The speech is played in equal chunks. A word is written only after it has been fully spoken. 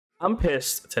I'm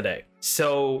pissed today.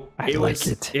 So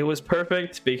it was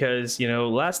perfect because, you know,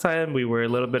 last time we were a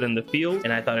little bit in the field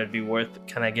and I thought it'd be worth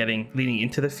kind of leaning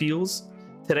into the fields.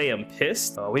 Today I'm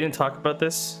pissed. We didn't talk about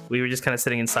this. We were just kind of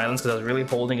sitting in silence because I was really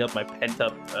holding up my pent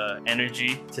up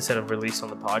energy to set a release on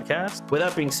the podcast. With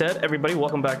that being said, everybody,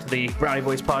 welcome back to the Brownie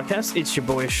Boys podcast. It's your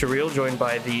boy Shareel, joined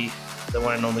by the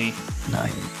one and only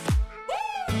Nine.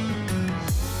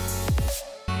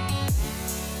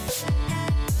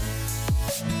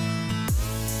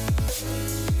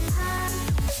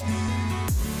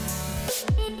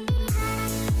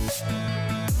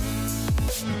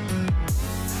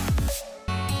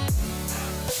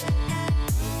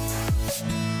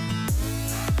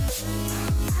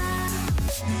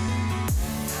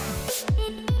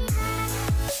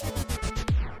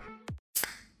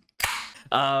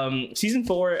 Season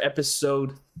 4,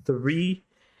 episode 3.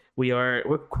 We're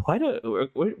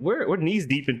knees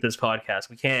deep into this podcast.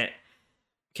 We can't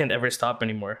ever stop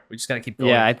anymore. We just gotta keep going.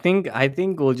 Yeah, I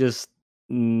think we'll just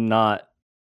not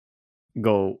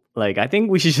go. Like, I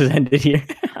think we should just end it here.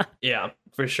 Yeah,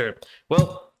 for sure.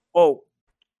 Well,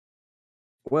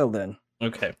 well then.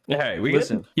 Okay. All right. We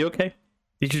Listen. good? You okay?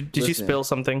 Did you spill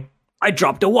something? I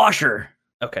dropped a washer.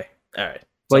 Okay. All right.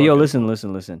 But It's yo, all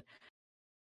good. listen.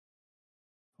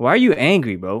 Why are you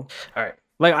angry, bro? All right.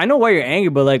 Like, I know why you're angry,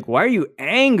 but like, why are you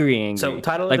angry? So,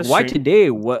 title of like, the why stream- today?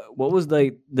 What was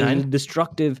the Nine?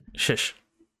 destructive? Shush.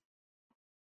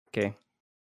 Okay,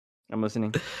 I'm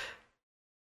listening.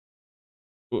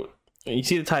 You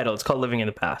see the title? It's called "Living in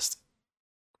the Past."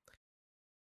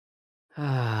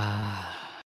 Right.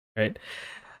 Right.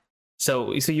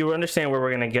 So you understand where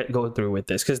we're gonna go through with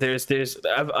this, because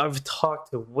I've talked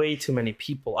to way too many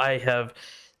people.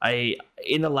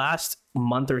 In the last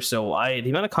month or so, the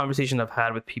amount of conversation I've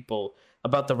had with people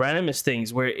about the randomest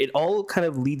things, where it all kind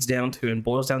of leads down to and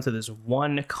boils down to this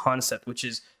one concept, which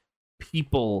is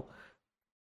people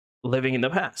living in the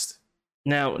past.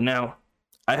 Now,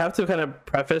 I have to kind of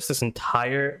preface this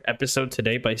entire episode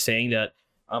today by saying that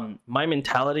my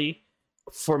mentality,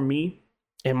 for me,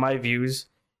 and my views,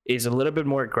 is a little bit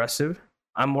more aggressive.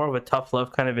 I'm more of a tough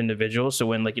love kind of individual. So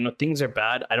when, like, you know, things are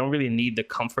bad, I don't really need the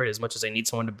comfort as much as I need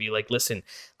someone to be like, listen,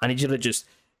 I need you to just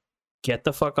get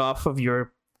the fuck off of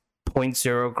your point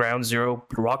zero, ground zero,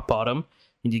 rock bottom,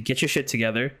 and you get your shit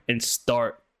together and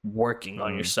start working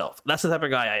on yourself. That's the type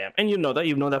of guy I am. And you've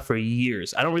known that for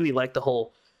years. I don't really like the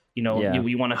whole, you know, Yeah.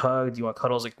 you want to hug, you want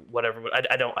cuddles, like whatever.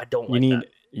 But I don't like that.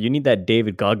 You need that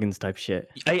David Goggins type shit.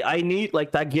 I need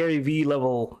like that Gary V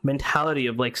level mentality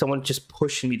of like someone just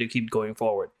pushing me to keep going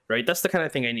forward, right? That's the kind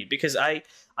of thing I need, because I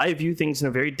view things in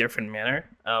a very different manner.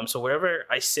 So whatever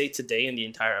I say today in the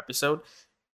entire episode,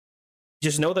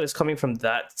 just know that it's coming from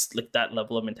that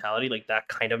level of mentality, like that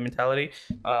kind of mentality.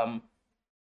 I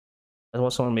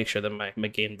also want to make sure that my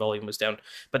gain volume was down.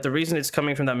 But the reason it's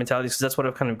coming from that mentality is because that's what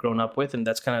I've kind of grown up with, and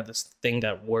that's kind of this thing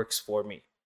that works for me,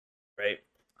 right?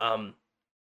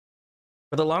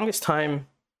 For the longest time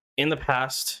in the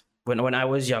past, when I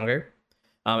was younger,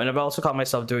 and I've also caught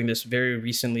myself doing this very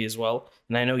recently as well,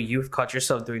 and I know you've caught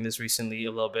yourself doing this recently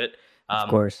a little bit. Of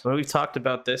course. When we've talked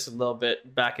about this a little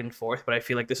bit back and forth, but I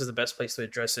feel like this is the best place to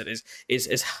address it,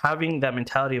 is having that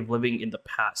mentality of living in the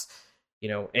past, you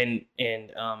know, and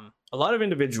a lot of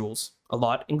individuals,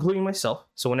 including myself.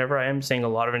 So whenever I am saying a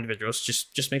lot of individuals,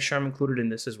 just make sure I'm included in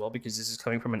this as well, because this is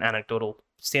coming from an anecdotal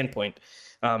standpoint.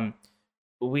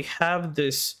 We have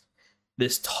this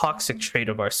toxic trait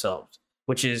of ourselves,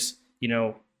 which is, you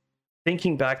know,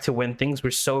 thinking back to when things were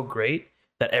so great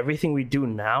that everything we do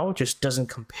now just doesn't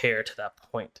compare to that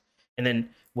point. And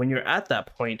then when you're at that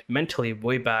point mentally,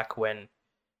 way back when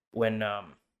you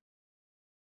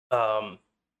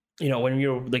know, when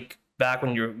you're like back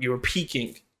when you were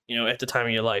peaking, you know, at the time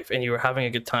of your life, and you were having a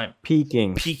good time.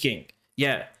 Peaking.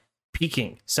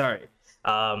 Sorry.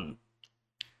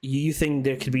 You think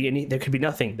there could be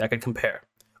nothing that could compare.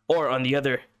 Or on the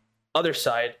other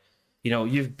side, you know,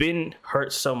 you've been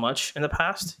hurt so much in the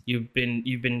past. You've been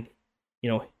you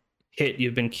know, hit,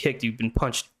 you've been kicked, you've been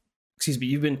punched.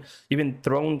 You've been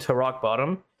thrown to rock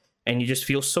bottom, and you just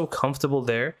feel so comfortable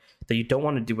there that you don't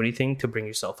want to do anything to bring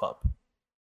yourself up.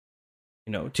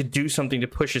 You know, to do something to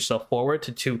push yourself forward,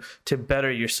 to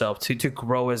better yourself, to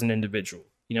grow as an individual.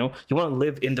 You know, you want to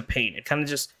live in the pain. It kind of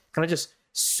just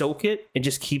soak it and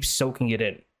just keep soaking it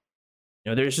in.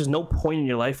 You know, there's just no point in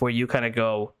your life where you kind of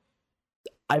go,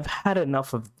 I've had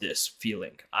enough of this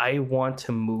feeling. I want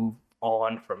to move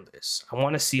on from this. I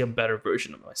want to see a better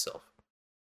version of myself.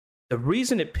 The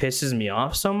reason it pisses me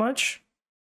off so much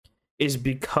is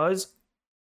because,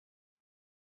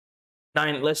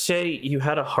 let's say you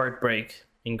had a heartbreak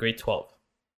in grade 12.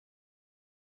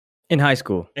 In high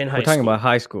school. In We're high talking school. about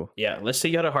high school. Yeah, let's say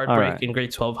you had a All heartbreak right. in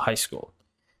grade 12 high school.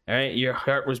 All right, your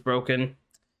heart was broken.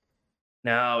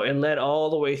 Now, it led all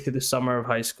the way through the summer of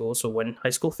high school. So when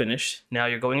high school finished, now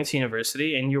you're going into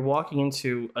university and you're walking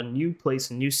into a new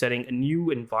place, a new setting, a new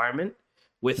environment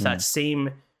with that same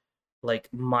like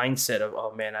mindset of,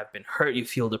 oh man, I've been hurt. You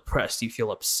feel depressed, you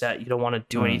feel upset, you don't want to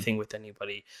do anything with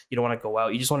anybody, you don't want to go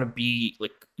out, you just want to be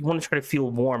like, you want to try to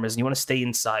feel warm, as you want to stay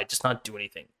inside, just not do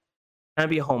anything, and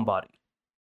be a homebody.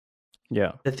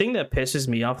 Yeah. The thing that pisses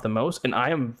me off the most, and I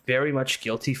am very much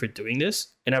guilty for doing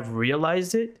this, and I've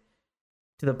realized it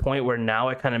to the point where now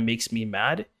it kind of makes me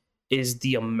mad, is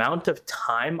the amount of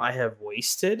time I have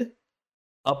wasted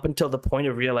up until the point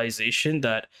of realization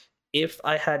that if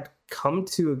I had come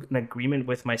to an agreement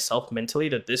with myself mentally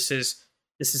that this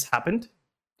has happened,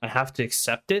 I have to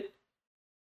accept it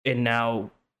and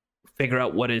now figure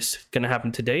out what is going to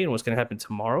happen today and what's going to happen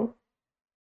tomorrow,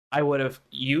 I would have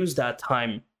used that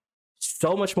time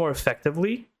so much more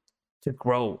effectively to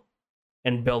grow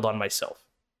and build on myself.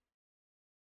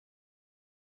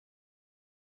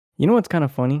 You know what's kind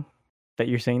of funny that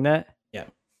you're saying that? Yeah.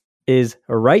 Is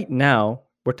right now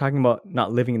we're talking about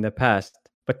not living in the past,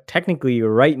 but technically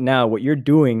right now what you're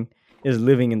doing is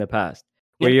living in the past,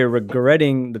 where Yeah. you're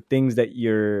regretting the things that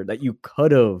you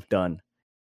could have done.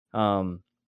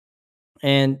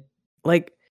 And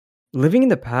like living in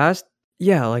the past,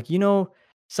 yeah, like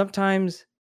sometimes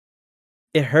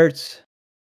it hurts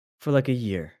for like a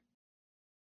year.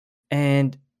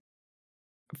 And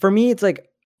for me, it's like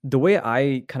the way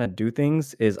I kind of do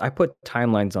things is I put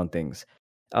timelines on things.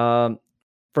 Um,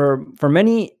 for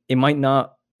many, it might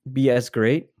not be as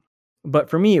great, but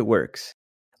for me, it works.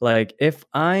 Like if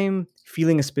I'm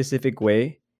feeling a specific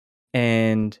way,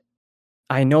 and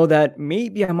I know that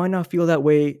maybe I might not feel that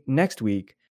way next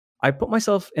week, I put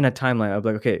myself in a timeline. I'm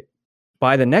like, okay,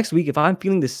 by the next week, if I'm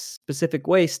feeling this specific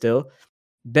way still,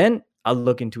 then I'll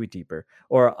look into it deeper,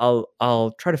 or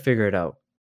I'll try to figure it out.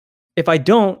 If I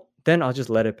don't, then I'll just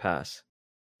let it pass.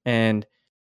 And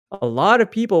a lot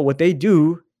of people, what they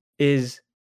do is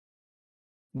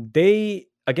they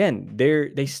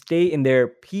stay in their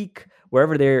peak,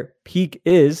 wherever their peak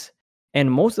is,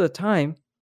 and most of the time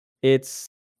it's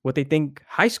what they think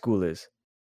high school is,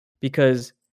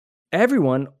 because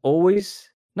everyone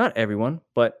always, not everyone,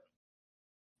 but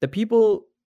the people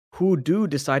who do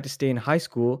decide to stay in high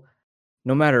school,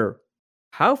 no matter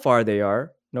how far they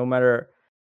are, no matter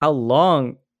how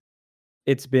long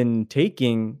it's been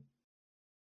taking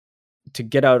to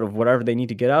get out of whatever they need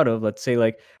to get out of. Let's say,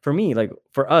 like for me, like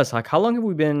for us, like how long have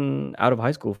we been out of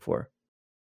high school for?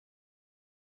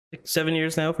 Like 7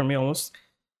 years now for me, almost.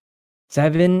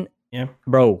 7? Yeah.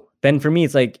 Bro, then for me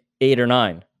it's like 8 or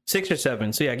 9. 6 or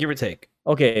 7. So yeah, give or take.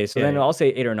 Okay, so Yeah, then yeah. I'll say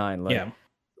 8 or 9. Like, Yeah.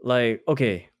 like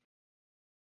okay,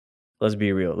 let's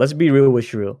be real. Let's be real with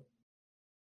Shreal.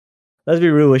 Let's be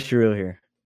real with Shreal here.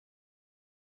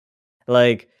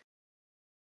 Like,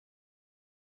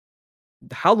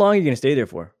 how long are you gonna stay there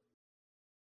for?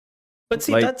 But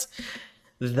see, Like,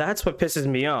 that's what pisses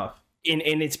me off. And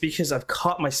it's because I've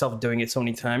caught myself doing it so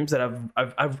many times that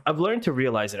I've learned to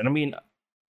realize it. And I mean,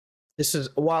 this is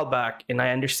a while back, and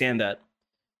I understand that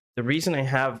the reason I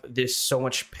have this so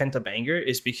much pent up anger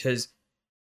is because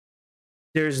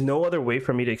there's no other way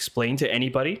for me to explain to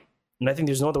anybody. And I think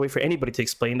there's no other way for anybody to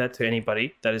explain that to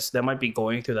anybody that might be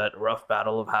going through that rough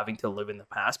battle of having to live in the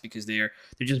past, because they're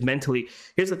just mentally.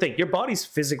 Here's the thing: your body's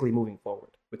physically moving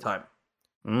forward with time.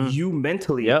 You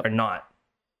mentally Yep. are not.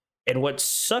 And what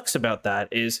sucks about that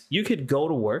is you could go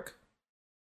to work,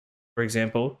 for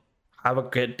example, have a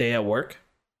good day at work.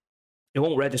 It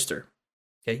won't register.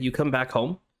 Okay, you come back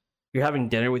home, you're having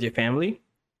dinner with your family,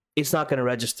 it's not going to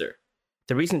register.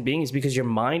 The reason being is because your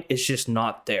mind is just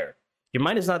not there. Your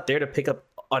mind is not there to pick up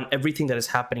on everything that is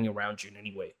happening around you in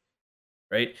any way,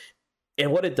 right?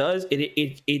 And what it does,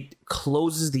 it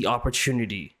closes the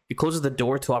opportunity. It closes the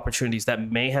door to opportunities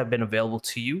that may have been available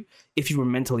to you if you were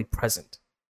mentally present.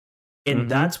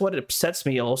 And that's what upsets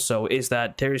me also, is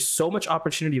that there is so much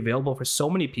opportunity available for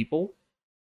so many people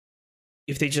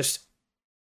if they just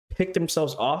pick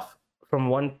themselves off from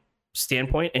one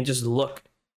standpoint and just look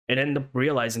and end up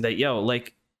realizing that,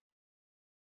 like,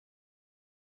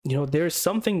 there's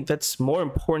something that's more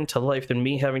important to life than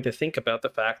me having to think about the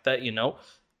fact that,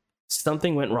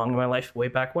 something went wrong in my life way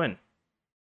back when.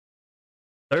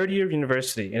 Third year of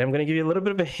university, and I'm going to give you a little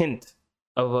bit of a hint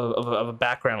of a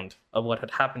background of what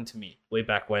had happened to me way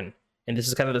back when. And this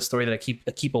is kind of the story that I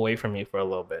keep away from you for a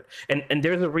little bit. And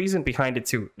there's a reason behind it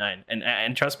too, Nine.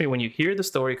 And trust me, when you hear the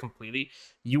story completely,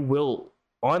 you will,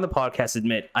 on the podcast,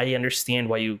 admit, I understand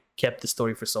why you kept the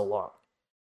story for so long.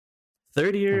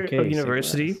 Third year of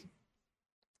university,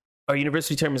 our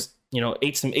university term is,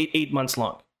 eight months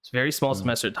long. It's a very small Mm.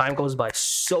 semester. Time goes by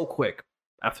so quick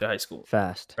after high school,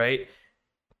 Fast. right?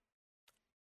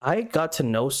 I got to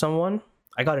know someone.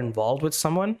 I got involved with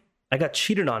someone. I got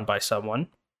cheated on by someone.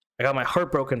 I got my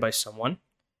heart broken by someone.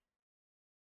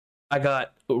 I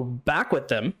got back with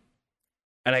them,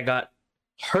 and I got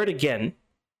hurt again.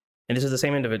 And this is the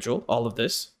same individual. All of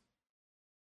this,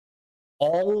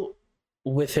 all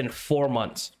within 4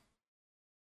 months.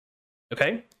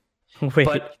 Okay, Wait,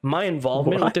 but my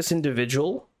involvement with what? this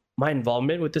individual,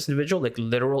 like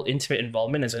literal intimate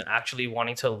involvement, as in actually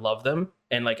wanting to love them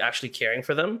and like actually caring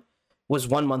for them, was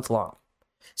 1 month long.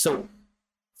 So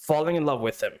falling in love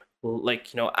with them, like,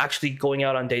 actually going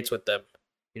out on dates with them,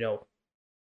 you know,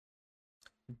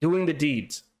 doing the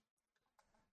deeds,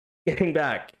 getting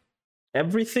back,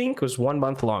 everything was 1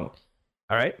 month long.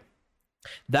 All right.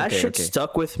 That shit Okay.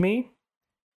 stuck with me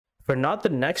for not the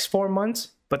next 4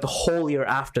 months, but the whole year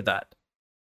after that.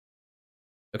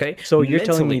 Okay. So you're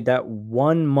telling me Mentally, that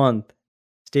 1 month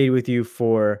stayed with you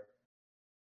for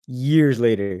years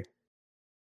later?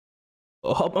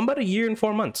 about a year and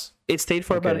 4 months. It stayed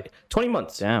for Okay. about 20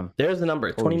 months. Damn. There's the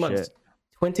number, 20 Holy months. shit.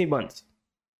 20 months.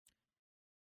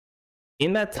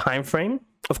 In that time frame,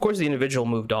 of course, the individual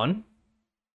moved on.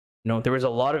 There was a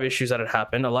lot of issues that had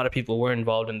happened. A lot of people were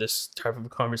involved in this type of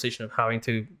conversation of having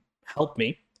to help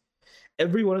me.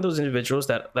 Every one of those individuals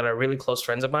that are really close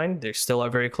friends of mine, they still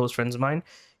are very close friends of mine.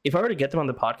 If I were to get them on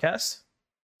the podcast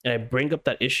and I bring up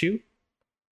that issue,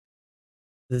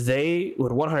 they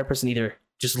would 100% either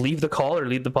just leave the call or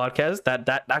leave the podcast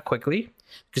that quickly,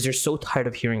 because they're so tired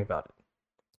of hearing about it.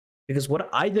 Because what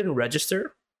I didn't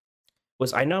register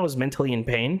was, I know I was mentally in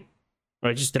pain,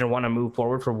 or I just didn't want to move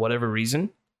forward for whatever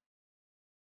reason.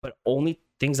 But only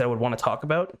things that I would want to talk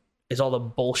about is all the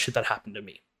bullshit that happened to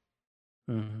me.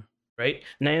 Mhm. Right?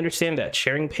 And I understand that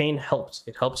sharing pain helps.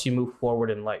 It helps you move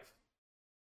forward in life.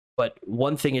 But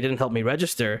one thing it didn't help me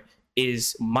register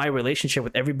is my relationship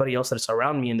with everybody else that's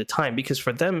around me in the time. Because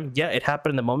for them, yeah, it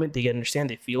happened in the moment. They understand.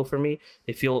 They feel for me.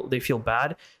 They feel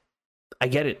bad. I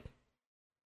get it.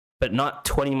 But not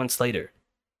 20 months later.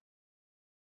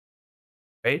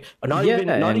 Right? Or not Yeah, even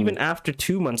and after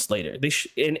 2 months later.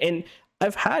 And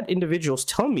I've had individuals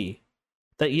tell me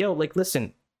that, yo, like,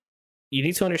 listen, you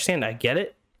need to understand, I get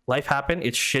it. Life happened.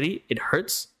 It's shitty. It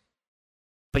hurts.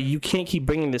 But you can't keep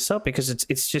bringing this up because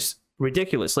it's just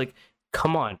ridiculous. Like,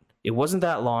 come on. It wasn't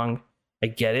that long. I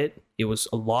get it. It was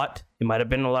a lot. It might have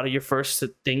been a lot of your first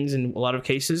things in a lot of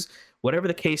cases. Whatever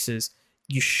the case is,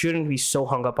 you shouldn't be so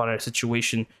hung up on a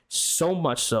situation, so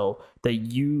much so that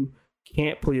you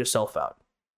can't pull yourself out.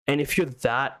 And if you're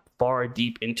that far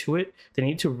deep into it, then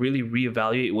you need to really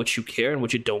reevaluate what you care and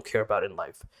what you don't care about in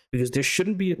life. Because there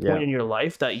shouldn't be a point yeah. in your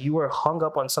life that you are hung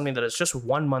up on something that is just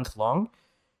 1 month long,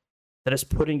 that is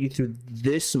putting you through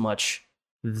this much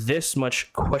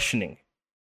questioning,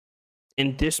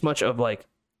 and this much of like,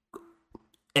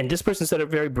 and this person said it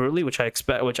very brutally, which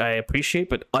I appreciate,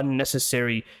 but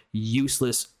unnecessary,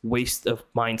 useless waste of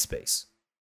mind space.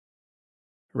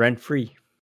 Rent free.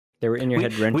 They were in your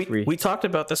head rent free. We talked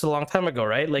about this a long time ago,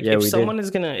 right? Like, Yeah, we did.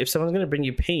 if someone's gonna bring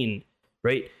you pain,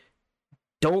 right?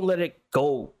 Don't let it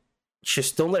go.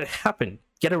 Just don't let it happen.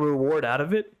 Get a reward out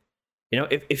of it.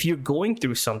 If you're going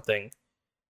through something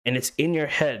and it's in your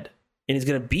head and it's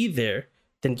gonna be there,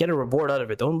 then get a reward out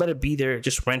of it. Don't let it be there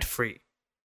just rent free.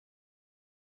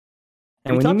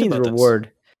 And We talked about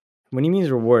this. when he means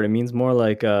reward, it means more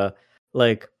like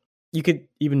you could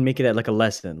even make it at like a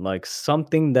lesson, like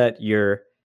something that you're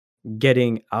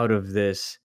getting out of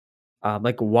this.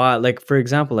 Like why, like for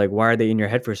example, like why are they in your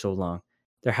head for so long?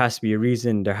 There has to be a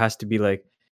reason. There has to be like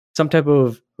some type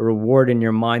of reward in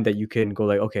your mind that you can go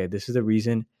like, okay, this is the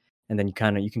reason, and then you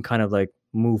can kind of like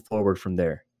move forward from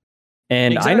there.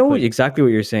 And I know Exactly. exactly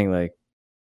what you're saying. Like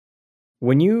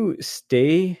when you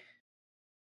stay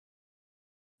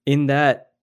in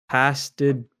that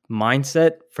pasted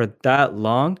mindset for that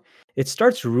long, it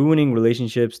starts ruining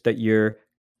relationships that you're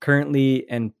currently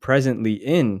and presently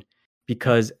in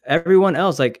because everyone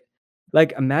else like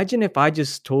imagine if I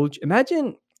just told you,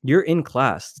 imagine you're in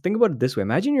class. Think about it this way.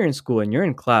 Imagine you're in school and you're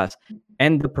in class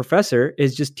and the professor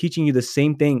is just teaching you the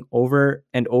same thing over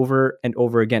and over and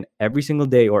over again every single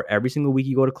day or every single week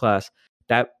you go to class.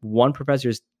 That one professor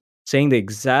is saying the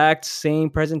exact same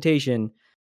presentation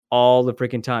all the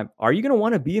freaking time. Are you gonna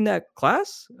want to be in that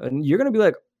class? And you're gonna be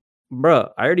like, bruh,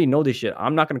 I already know this shit.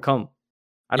 I'm not gonna come.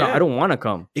 I Yeah, don't want to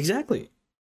come. exactly.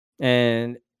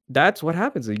 And that's what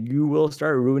happens. Like, you will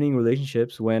start ruining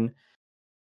relationships when,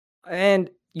 and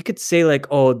you could say like,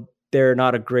 oh, they're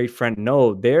not a great friend.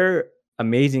 No, they're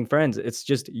amazing friends. It's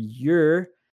just you're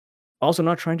also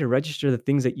not trying to register the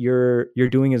things that you're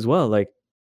doing as well. Like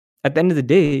at the end of the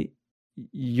day,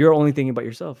 you're only thinking about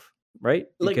yourself, right?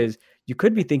 Like, Because you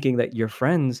could be thinking that your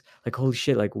friends, like, holy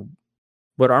shit, like,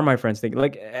 what are my friends thinking?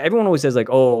 Like everyone always says, like,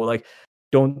 oh, like,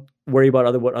 don't worry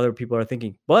about what other people are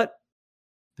thinking. But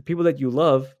the people that you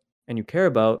love and you care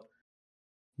about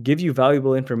give you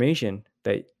valuable information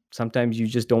that sometimes you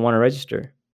just don't want to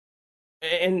register.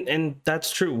 and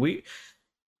that's true.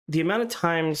 The amount of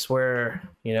times where,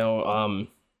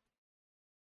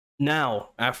 now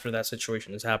after that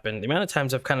situation has happened, the amount of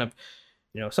times I've kind of,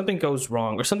 something goes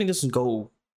wrong or something doesn't go,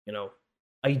 you know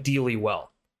ideally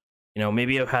well.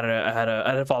 Maybe I had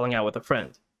a falling out with a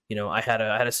friend. I had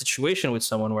a situation with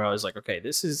someone where I was like, okay,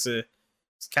 this is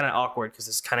it's kind of awkward because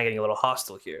it's kind of getting a little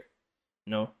hostile here.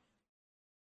 you know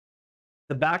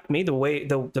the back me,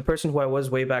 the person who I was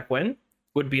way back when,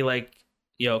 would be like,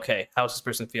 yo, okay, how's this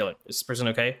person feeling? Is this person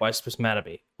okay? Why is this person mad at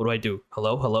me? What do I do?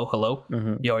 Hello, hello, hello.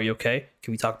 Mhm. Yo, are you okay?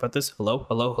 Can we talk about this? Hello,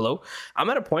 hello, hello. I'm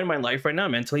at a point in my life right now,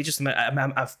 mentally, just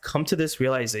I've come to this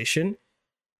realization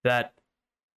that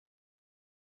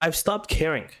I've stopped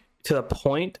caring, to the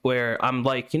point where I'm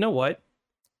like, you know what?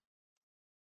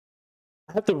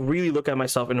 I have to really look at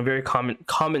myself in a very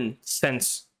common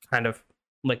sense kind of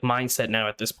like mindset now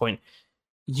at this point.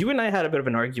 You and I had a bit of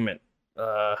an argument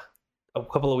a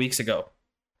couple of weeks ago,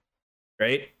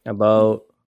 right? About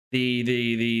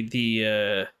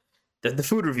The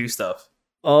food review stuff,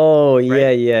 oh, yeah,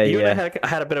 right? yeah, You and I yeah.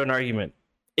 had a bit of an argument.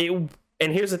 It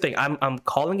And here's the thing: I'm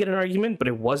calling it an argument, but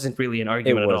it wasn't really an It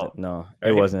argument at wasn't. all, No, it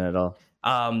right? wasn't at all.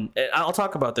 I'll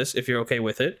talk about this if you're okay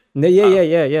with it. No, yeah, Uh, yeah,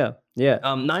 yeah, yeah,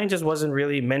 yeah. Nine just wasn't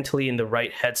really mentally in the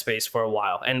right headspace for a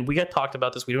while, and we got talked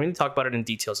about this. We don't really talk about it in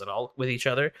details at all with each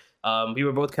other. We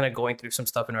were both kind of going through some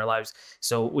stuff in our lives,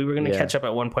 so we were going to Yeah. catch up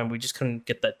at one point. We just couldn't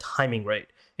get that timing right,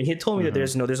 and he had told me that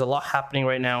Mhm. there's a lot happening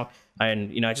right now,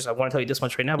 and I want to tell you this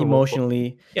much right now, but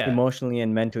Emotionally yeah, emotionally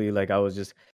and mentally, like, I was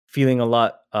just feeling a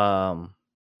lot,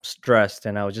 stressed,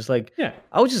 and I was just, like, yeah.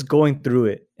 I was just going through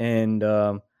it, and,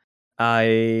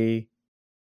 I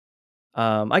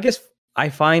I guess I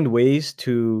find ways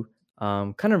to,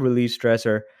 kind of relieve stress,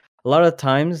 or a lot of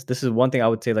times, this is one thing I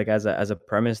would say, like, as a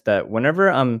premise, that whenever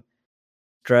I'm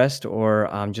stressed or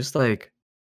I'm just, like,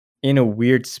 in a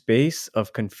weird space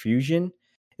of confusion,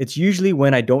 it's usually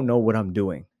when I don't know what I'm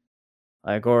doing.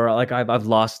 Like, or like I've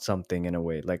lost something in a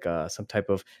way, like some type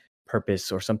of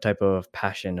purpose or some type of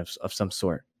passion of some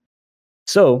sort.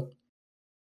 So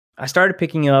I started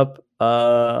picking up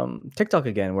TikTok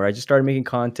again, where I just started making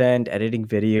content, editing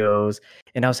videos,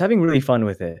 and I was having really fun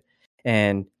with it.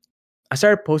 And I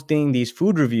started posting these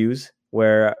food reviews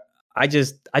where I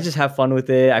just have fun with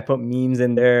it. I put memes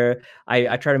in there.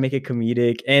 I try to make it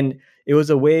comedic, and it was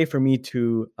a way for me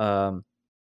to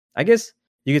I guess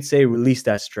you could say release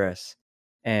that stress.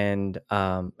 And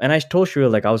I told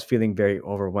Shreya, like, I was feeling very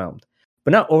overwhelmed.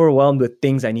 But not overwhelmed with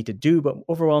things I need to do, but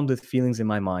overwhelmed with feelings in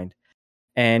my mind.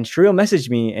 And Shreya messaged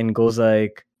me and goes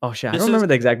like, oh shit, I don't This is remember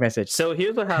the exact message. So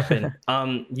here's what happened.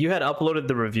 You had uploaded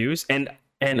the reviews, and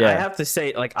I Yeah. have to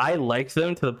say, like, I liked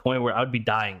them to the point where I would be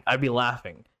dying. I'd be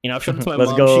laughing. I've showed it to my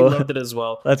Let's mom. She go. loved it as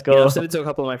well. Let's I've sent go. it to a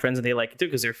couple of my friends, and they like it too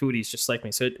because they're foodies just like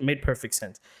me. So it made perfect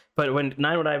sense. But when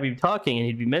Nine and I would be talking, and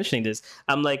he'd be mentioning this,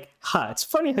 I'm like, "Ha! It's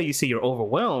funny how you say you're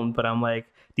overwhelmed, but I'm like,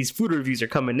 these food reviews are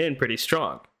coming in pretty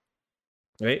strong,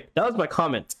 right?" That was my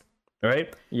comment. All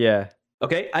right. Yeah.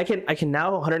 Okay. I can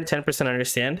now 110%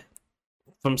 understand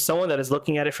from someone that is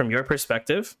looking at it from your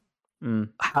perspective Mm.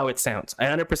 how it sounds. I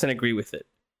 100% agree with it.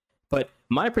 But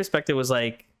my perspective was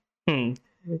like,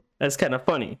 that's kind of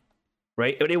funny,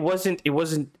 right? But it wasn't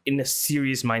in a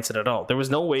serious mindset at all. There was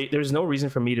no reason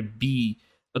for me to be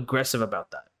aggressive about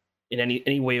that in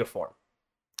any way or form.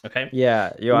 Okay?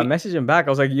 Yeah, yo, I We messaged him back. I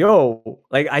was like, "Yo,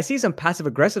 like, I see some passive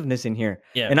aggressiveness in here,"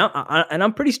 Yeah. and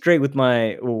I'm pretty straight with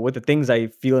with the things I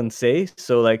feel and say.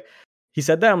 So like, he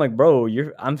said that, I'm like, "Bro,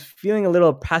 I'm feeling a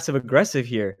little passive aggressive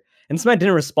here," and this man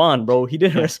didn't respond, bro. He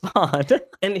didn't Yeah. respond.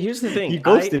 And here's the He thing.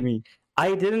 ghosted me.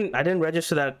 I didn't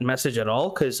register that message at all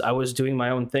because I was doing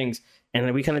my own things, and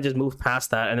then we kind of just moved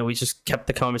past that, and then we just kept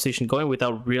the conversation going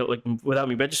without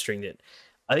me registering it.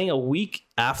 I think a week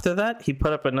after that, he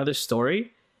put up another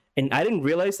story, and I didn't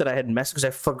realize that I had messaged because I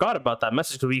forgot about that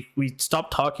message because we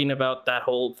stopped talking about that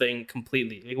whole thing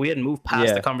completely. Like, we had moved past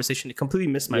the Yeah, conversation. It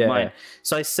completely missed my mind. yeah,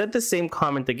 So I said the same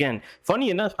comment again. Funny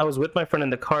enough, I was with my friend in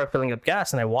the car filling up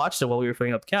gas, and I watched it while we were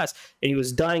filling up gas, and he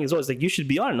was dying as well. He's like, "You should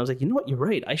be on it." And I was like, "You know what? You're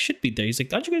right. I should be there." He's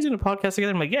like, "Aren't you guys doing a podcast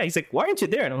together?" I'm like, "Yeah." He's like, "Why aren't you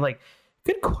there?" And I'm like,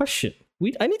 "Good question.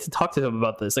 I need to talk to him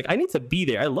about this. Like, I need to be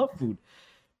there. I love food."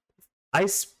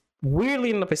 Weirdly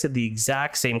enough, I said the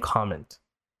exact same comment.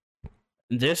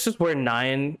 This is where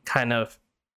Nine kind of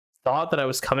thought that I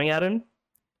was coming at him,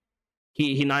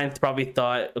 he ninth probably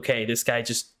thought, okay, this guy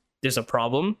just, there's a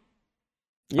problem.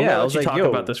 I'm Yeah, gonna I let was you like, talk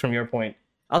about "Yo." this from your point.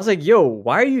 I was like, "Yo,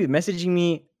 why are you messaging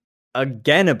me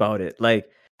again about it?" Like,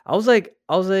 I was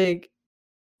like,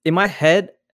 in my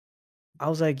head, I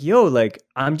was like, "Yo, like,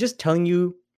 I'm just telling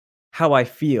you how I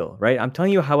feel, right? I'm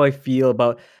telling you how I feel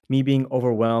about me being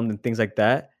overwhelmed and things like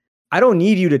that. I don't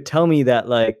need you to tell me that,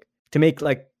 like, to make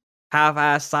like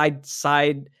half-ass side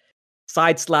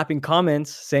slapping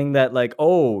comments saying that like,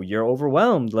 "Oh, you're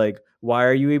overwhelmed. Like, why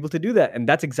are you able to do that?" And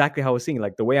that's exactly how I was seeing,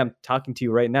 like, the way I'm talking to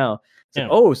you right now. It's like, Yeah.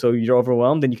 "Oh, so you're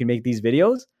overwhelmed and you can make these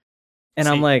videos?" And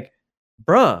I'm See, like,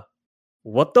 "Bruh,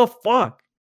 what the fuck?"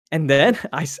 And then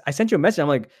I sent you a message. I'm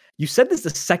like, "You said this the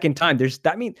second time. There's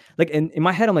that mean like in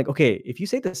my head, I'm like, okay, if you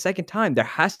say it the second time, there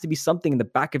has to be something in the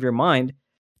back of your mind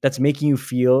that's making you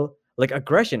feel like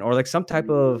aggression or like some type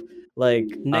of like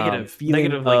feeling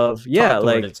negative, like of yeah, talk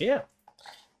toward like it. Yeah.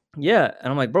 yeah.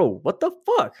 And I'm like, bro, what the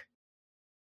fuck?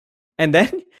 And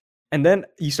then and then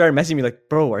you started messaging me like,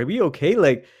 bro, are we okay?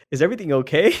 Like, is everything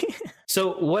okay?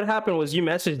 So what happened was you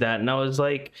messaged that, and I was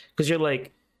like, because you're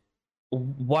like,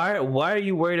 why are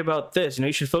you worried about this? You know,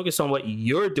 you should focus on what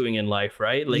you're doing in life,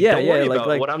 right? Like, Yeah, don't yeah, worry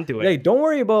about what I'm doing. like, don't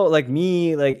worry about, like,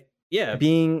 me, like, Yeah.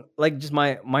 being, like, just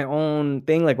my own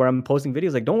thing, like, where I'm posting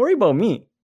videos, like, don't worry about me.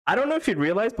 I don't know if you'd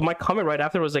realize, but my comment right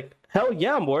after was like, hell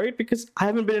yeah, I'm worried because I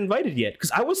haven't been invited yet.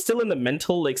 Because I was still in the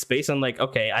mental like space. I'm like,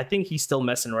 okay, I think he's still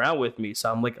messing around with me.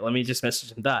 So I'm like, let me just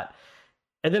message him that.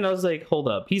 And then I was like, hold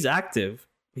up, he's active.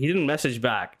 He didn't message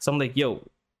back. So I'm like, yo,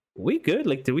 we good?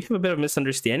 Like, did we have a bit of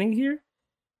misunderstanding here?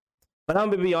 But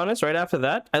I'm gonna be honest, right after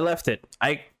that, I left it.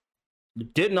 I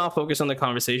did not focus on the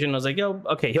conversation. I was like, yo,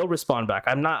 okay, he'll respond back.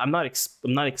 I'm not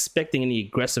expecting any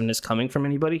aggressiveness coming from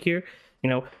anybody here. You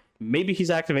know, maybe he's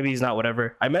active, maybe he's not,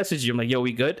 whatever. I messaged you, I'm like, yo,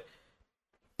 we good?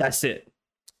 That's it.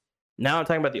 Now I'm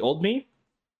talking about the old me.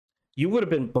 You would have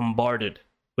been bombarded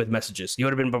with messages. You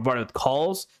would have been bombarded with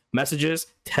calls, messages,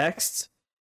 texts,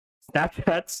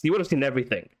 Snapchats. You would have seen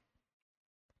everything.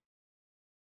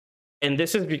 And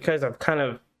this is because I've kind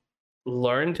of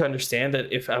learned to understand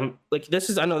that if I'm like, this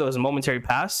is, I know that was a momentary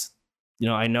pass. You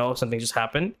know, I know something just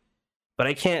happened, but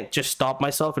I can't just stop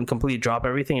myself and completely drop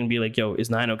everything and be like, yo, is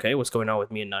Nine okay? What's going on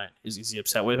with me and Nine? Is he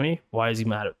upset with me? Why is he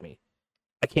mad at me?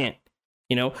 I can't.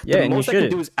 You know, Yeah, the and you most I can do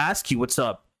shouldn't. is ask you what's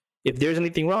up. If there's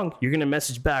anything wrong, you're gonna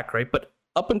message back, right? But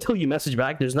up until you message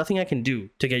back, there's nothing I can do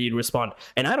to get you to respond.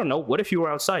 And I don't know. What if you were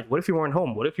outside? What if you weren't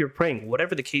home? What if you're praying?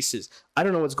 Whatever the case is, I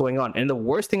don't know what's going on. And the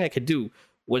worst thing I could do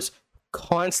was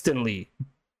constantly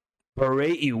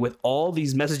berate you with all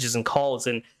these messages and calls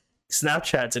and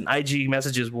Snapchats and IG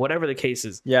messages, whatever the case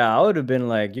is. Yeah, I would have been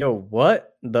like, "Yo,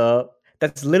 what the"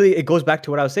 that's literally it goes back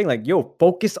to what I was saying, like, "Yo,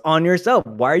 focus on yourself.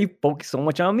 Why are you focused so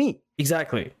much on me?"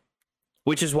 Exactly.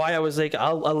 Which is why I was like,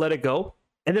 I'll let it go.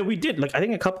 And then we did. Like, I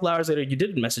think a couple hours later, you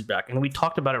did message back, and we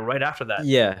talked about it right after that.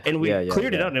 Yeah, And we yeah, yeah,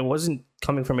 cleared it yeah. out, and it wasn't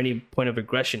coming from any point of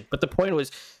aggression. But the point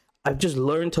was, I've just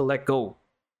learned to let go.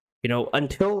 You know,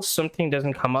 until something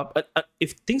doesn't come up.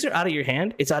 If things are out of your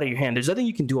hand, it's out of your hand. There's nothing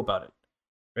you can do about it.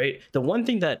 Right. The one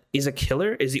thing that is a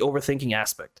killer is the overthinking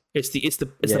aspect. It's the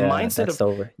Yeah, mindset that's of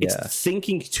over. it's Yeah.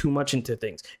 thinking too much into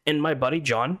things. And my buddy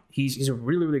John, he's a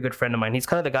really, really good friend of mine. He's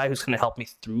kind of the guy who's kind of helped me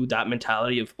through that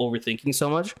mentality of overthinking so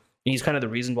much. And he's kind of the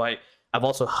reason why I've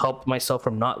also helped myself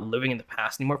from not living in the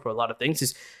past anymore for a lot of things.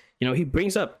 Is, you know, he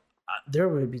brings up there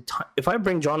would be time if I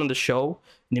bring John on the show,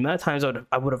 the amount of times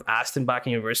I would have asked him back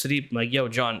in university, like, yo,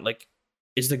 John, like,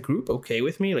 is the group okay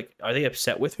with me? Like, are they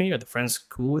upset with me? Are the friends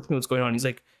cool with me? What's going on? He's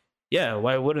like, yeah,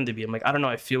 why wouldn't they be? I'm like, I don't know.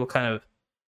 I feel kind of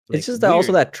It's like just that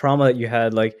also weird. that trauma that you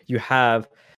had, like, you have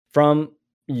from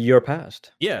your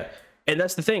past. Yeah. And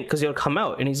that's the thing, because he'll come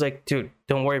out and he's like, dude,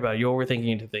 don't worry about it. You're overthinking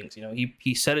into things. You know,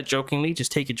 he said it jokingly,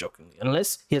 just take it jokingly.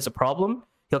 Unless he has a problem,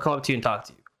 he'll come up to you and talk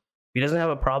to you. If he doesn't have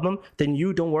a problem, then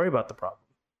you don't worry about the problem.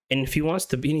 And if he wants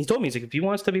to be, and he told me, he's like, if he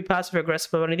wants to be passive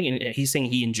aggressive about anything, and he's saying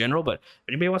he in general, but if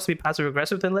anybody wants to be passive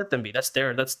aggressive, then let them be. That's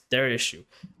their issue.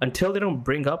 Until they don't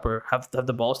bring up or have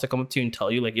the balls to come up to you and tell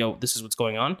you, like, yo, this is what's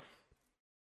going on.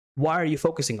 Why are you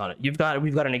focusing on it? We've got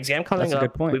an exam coming That's a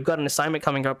good up. point. We've got an assignment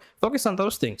coming up. Focus on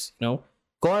those things. You know,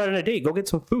 go out on a date, go get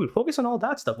some food. Focus on all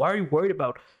that stuff. Why are you worried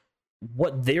about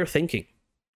what they're thinking?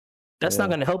 That's not Yeah.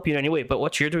 going to help you in any way. But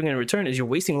what you're doing in return is you're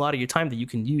wasting a lot of your time that you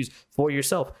can use for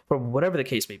yourself, for whatever the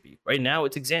case may be. Right now,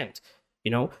 it's exams. You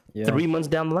know, Yeah. 3 months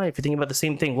down the line, if you're thinking about the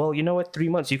same thing, well, you know what? 3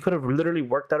 months, you could have literally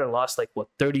worked out and lost like what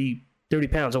 30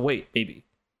 pounds of weight, maybe.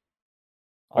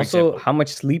 For Also, example. how much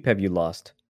sleep have you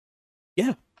lost?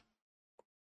 Yeah.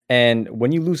 And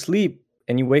when you lose sleep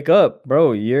and you wake up,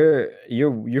 bro, you're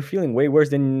feeling way worse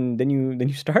than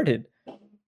you started.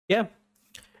 Yeah.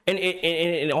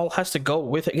 and it all has to go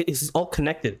with it. It's all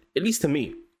connected, at least to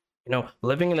me.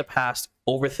 Living in the past,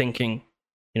 overthinking,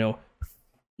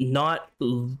 not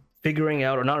figuring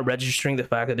out or not registering the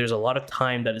fact that there's a lot of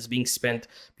time that is being spent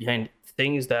behind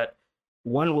things that,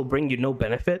 one, will bring you no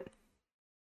benefit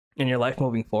in your life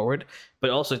moving forward, but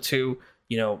also two,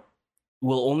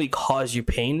 will only cause you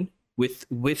pain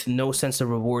with no sense of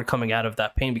reward coming out of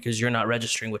that pain because you're not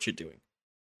registering what you're doing.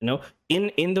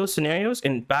 In those scenarios,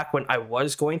 and back when I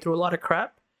was going through a lot of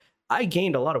crap, I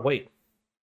gained a lot of weight,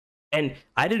 and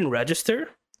I didn't register,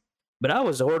 but I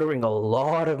was ordering a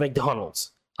lot of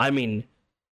McDonald's. I mean,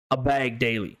 a bag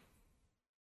daily,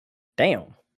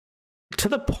 Damn. to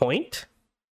the point,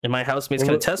 and my housemates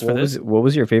can attest for this. What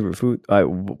was your favorite food?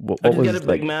 What I just was get a Big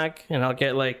like? Mac, and I'll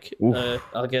get like Oof.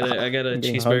 I get a I'm getting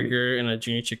hungry. cheeseburger and a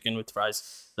junior chicken with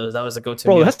fries. That was the go-to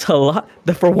Bro, meal. that's a lot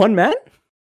for one man.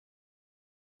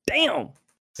 Damn.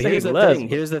 But here's Say the less. thing.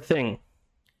 Here's the thing.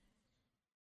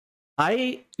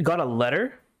 I got a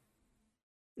letter.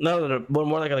 No,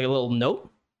 more like a little note.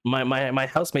 My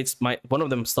housemates, one of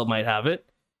them still might have it.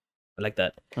 I like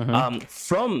that. Mhm.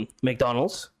 From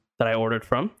McDonald's that I ordered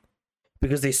from,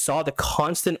 because they saw the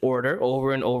constant order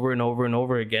over and over and over and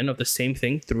over again of the same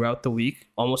thing throughout the week,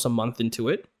 almost a month into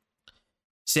it,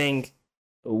 saying,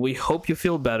 "We hope you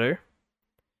feel better.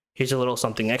 Here's a little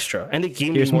something extra," and they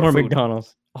gave Here's me more food.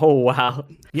 McDonald's. Oh wow.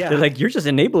 Yeah, They're like, you're just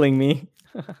enabling me.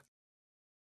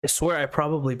 I swear I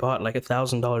probably bought like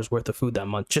 $1,000 worth of food that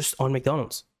month just on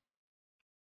McDonald's.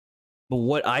 But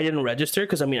what I didn't register,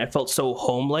 because I felt so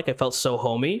home-like, I felt so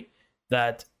homey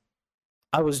that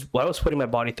I was putting my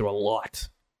body through a lot.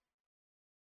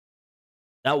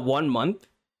 That 1 month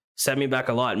set me back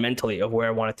a lot mentally of where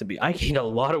I wanted to be. I gained a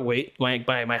lot of weight.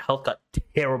 My health got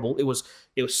terrible. It was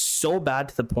so bad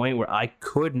to the point where I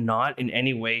could not in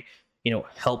any way,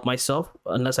 help myself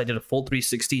unless I did a full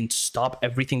 360 and stop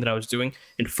everything that I was doing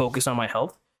and focus on my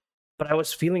health. But I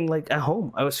was feeling like at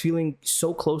home. I was feeling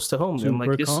so close to home. I'm Super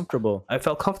like, comfortable. I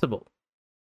felt comfortable.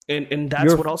 And that's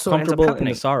You're what also ends up comfortable in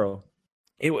happening. the sorrow.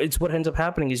 It's what ends up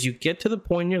happening is you get to the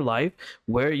point in your life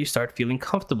where you start feeling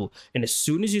comfortable. And as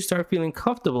soon as you start feeling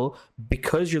comfortable,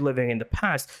 because you're living in the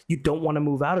past, you don't want to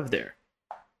move out of there.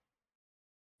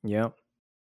 Yeah.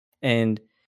 And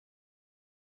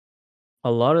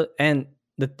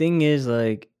the thing is,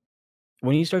 like,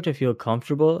 when you start to feel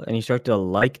comfortable and you start to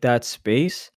like that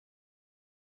space,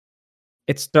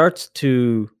 it starts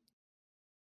to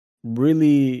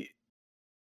really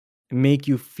make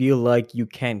you feel like you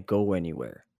can't go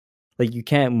anywhere. Like you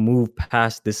can't move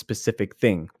past this specific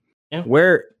thing. Yeah.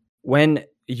 Where when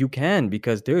you can,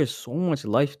 because there is so much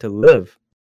life to live.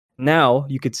 Now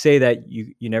you could say that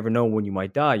you never know when you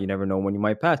might die, you never know when you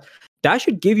might pass. That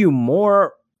should give you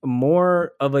more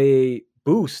of a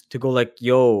boost to go like,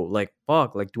 yo, like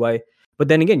fuck, like do I but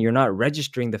then again, you're not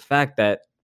registering the fact that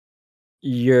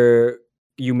you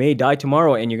may die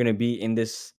tomorrow and you're gonna be in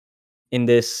this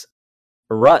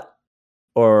rut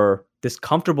or this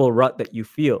comfortable rut that you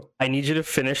feel. I need you to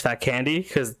finish that candy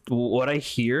because what I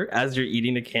hear as you're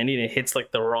eating the candy and it hits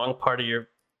like the wrong part of your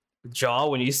jaw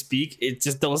when you speak, it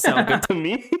just don't sound good to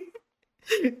me.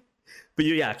 But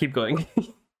yeah, keep going.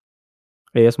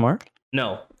 ASMR?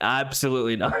 No,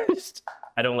 absolutely not.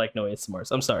 I don't like no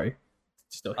ASMRs. I'm sorry.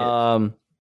 Just don't hit.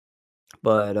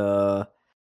 But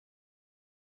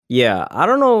yeah, I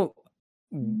don't know.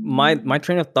 My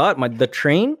train of thought, the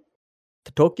train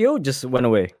to Tokyo just went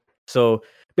away. So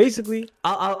basically,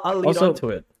 I'll lead also on to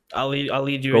it. I'll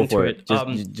lead you go into for it.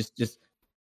 it. Just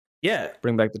Yeah,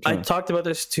 bring back the I train. talked about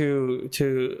this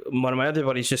to one of my other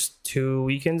buddies just 2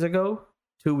 weekends ago.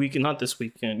 Not this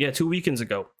weekend. Yeah, 2 weekends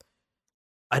ago.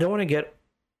 I don't want to get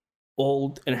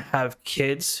old and have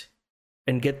kids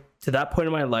and get to that point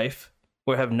in my life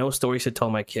where I have no stories to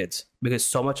tell my kids because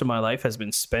so much of my life has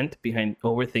been spent behind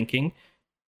overthinking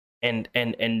and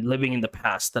living in the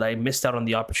past that I missed out on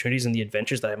the opportunities and the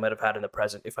adventures that I might have had in the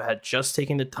present if I had just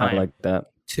taken the I time like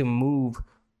that. to move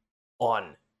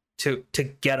on, to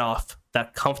get off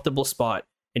that comfortable spot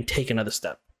and take another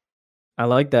step. I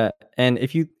like that. And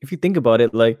if you think about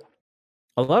it, like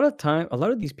a lot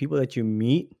of these people that you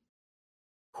meet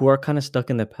who are kind of stuck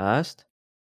in the past,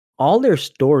 all their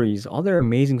stories, all their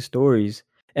amazing stories,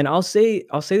 and I'll say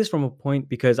this from a point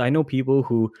because I know people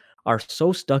who are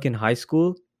so stuck in high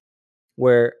school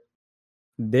where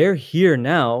they're here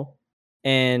now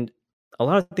and a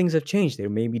lot of things have changed. They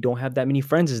maybe don't have that many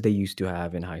friends as they used to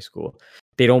have in high school.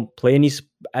 They don't play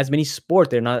as many sports.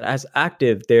 They're not as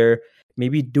active. They're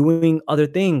maybe doing other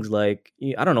things like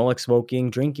I don't know, like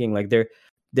smoking, drinking. Like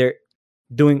they're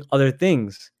doing other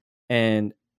things,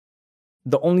 and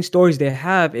the only stories they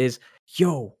have is,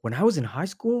 yo, when I was in high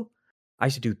school, I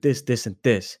used to do this, this, and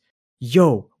this.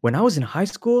 Yo, when I was in high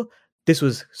school, this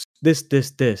was this,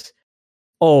 this, this.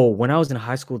 Oh, when I was in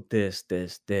high school, this,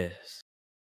 this, this.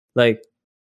 Like,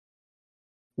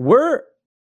 we're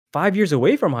 5 years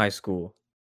away from high school.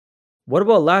 What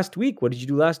about last week? What did you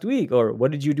do last week? Or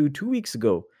what did you do 2 weeks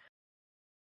ago?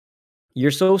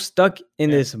 You're so stuck in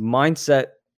Yeah. this mindset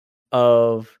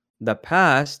of the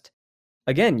past.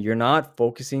 Again, you're not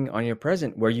focusing on your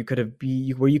present where you could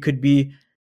be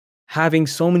having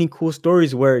so many cool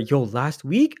stories where, yo, last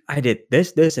week I did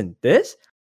this, this, and this.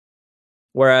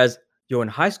 Whereas, yo, in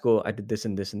high school, I did this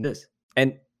and this and this.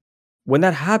 And when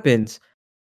that happens,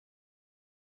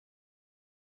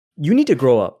 you need to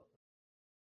grow up.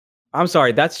 I'm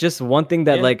sorry, that's just one thing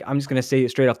that, Yeah. like, I'm just gonna say it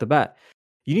straight off the bat.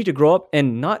 You need to grow up,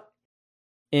 and not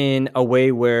in a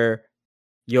way where,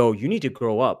 yo, you need to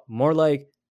grow up. More like,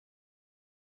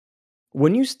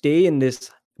 when you stay in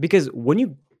this, because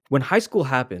when high school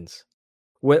happens,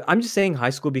 I'm just saying high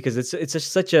school because it's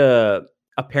just such a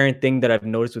apparent thing that I've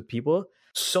noticed with people.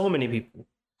 So many people.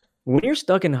 When you're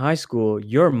stuck in high school,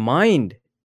 your mind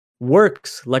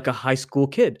works like a high school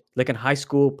kid, like a high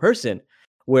school person,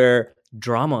 where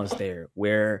drama is there,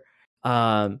 where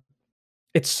um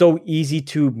it's so easy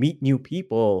to meet new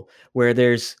people, where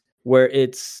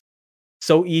it's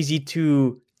so easy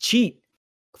to cheat,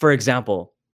 for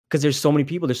example, because there's so many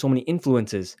people, there's so many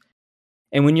influences.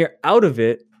 And when you're out of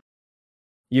it,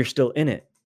 you're still in it.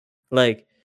 Like,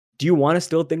 do you want to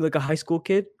still think like a high school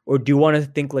kid, or do you want to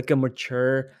think like a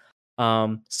mature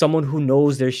someone who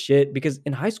knows their shit? Because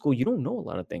in high school you don't know a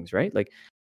lot of things, right? Like,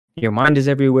 your mind is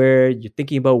everywhere, you're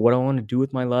thinking about what I want to do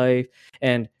with my life.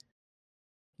 And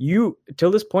you,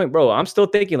 till this point, bro, I'm still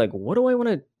thinking like, what do I want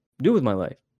to do with my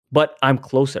life? But I'm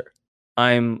closer.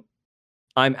 I'm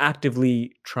I'm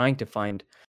actively trying to find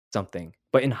something.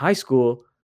 But in high school,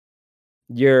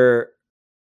 you're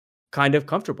kind of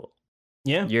comfortable.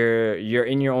 Yeah. You're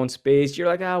in your own space. You're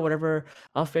like, whatever,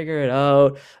 I'll figure it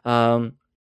out. I'm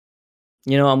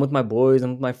with my boys,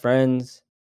 I'm with my friends.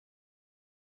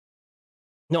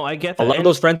 No, I get A that. lot of And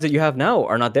those friends that you have now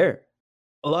are not there.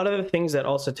 a lot of the things that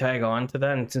also tag on to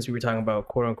that, and since we were talking about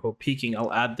quote unquote peaking,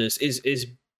 I'll add this is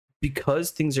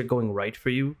because things are going right for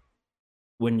you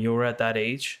when you were at that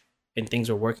age and things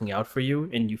are working out for you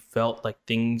and you felt like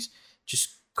things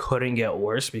just couldn't get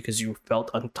worse because you felt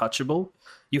untouchable,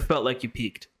 you felt like you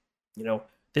peaked.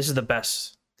 This is the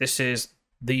best. This is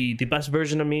the best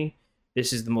version of me.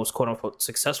 This is the most quote unquote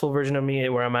successful version of me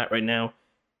where I'm at right now.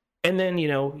 And then,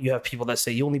 you have people that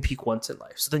say you only peak once in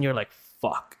life. So then you're like,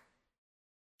 fuck.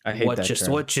 I hate that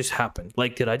term. What just happened?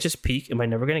 Like, did I just peak? Am I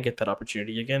never gonna get that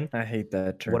opportunity again? I hate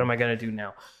that term. What am I gonna do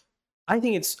now? I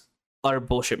think it's utter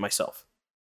bullshit myself.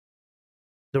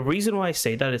 The reason why I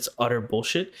say that it's utter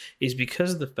bullshit is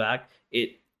because of the fact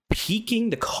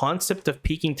the concept of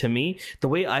peaking to me, the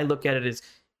way I look at it is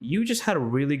you just had a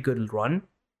really good run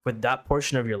for that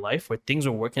portion of your life where things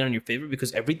were working on your favor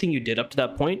because everything you did up to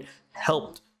that point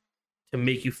helped to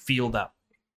make you feel that,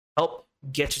 help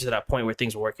get you to that point where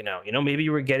things were working out. Maybe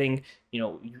you were getting,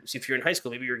 if you're in high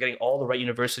school, maybe you're getting all the right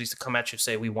universities to come at you and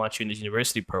say, we want you in this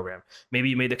university program. Maybe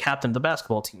you made the captain of the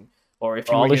basketball team. Or if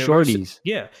you all were the shorties.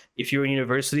 Yeah. If you were in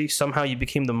university, somehow you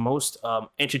became the most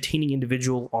entertaining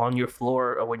individual on your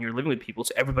floor when you're living with people.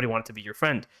 So everybody wanted to be your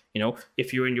friend.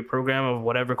 If you're in your program of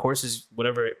whatever courses,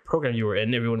 whatever program you were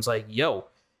in, everyone's like, yo,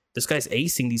 this guy's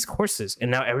acing these courses. And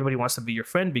now everybody wants to be your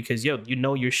friend because, yo, you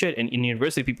know your shit. And in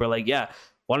university, people are like, yeah,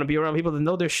 want to be around people that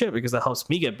know their shit because that helps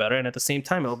me get better. And at the same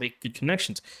time, it'll make good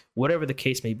connections, whatever the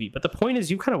case may be. But the point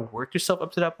is, you kind of work yourself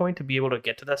up to that point to be able to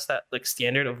get to that like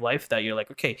standard of life that you're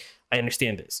like, okay, I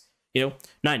understand this.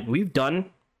 Nine, we've done.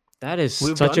 That is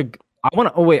such a. I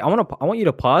want you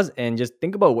to pause and just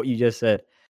think about what you just said.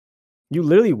 You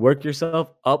literally work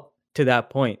yourself up to that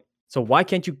point. So why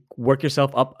can't you work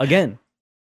yourself up again?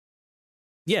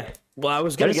 Yeah. Well, I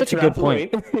was going to get such to a that good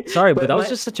point. Sorry, but that was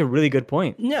just such a really good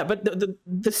point. Yeah, but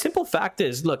the simple fact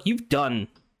is, look, you've done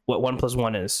what 1 +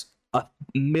 1 is a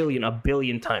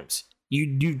billion times.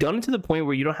 You've done it to the point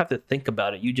where you don't have to think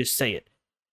about it. You just say it,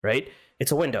 right?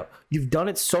 It's a window. You've done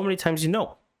it so many times,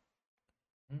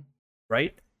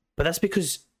 right? But that's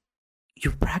because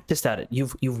you've practiced at it.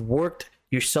 You've worked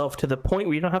yourself to the point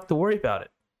where you don't have to worry about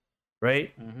it,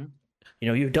 right? Mm-hmm.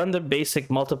 You've done the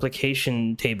basic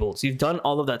multiplication tables. You've done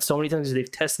all of that so many times.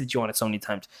 They've tested you on it so many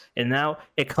times. And now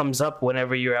it comes up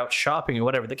whenever you're out shopping or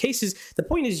whatever. The case is, the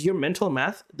point is your mental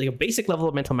math, like a basic level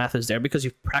of mental math is there because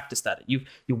you've practiced at it.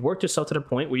 You've worked yourself to the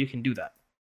point where you can do that.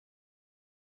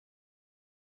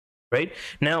 Right?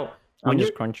 Now, I'm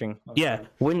just crunching. Yeah.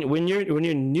 When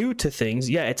you're new to things,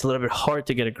 yeah, it's a little bit hard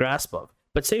to get a grasp of.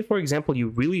 But say, for example, you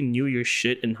really knew your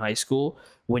shit in high school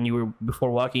when you were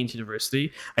before walking into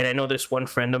university. And I know there's one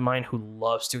friend of mine who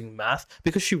loves doing math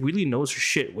because she really knows her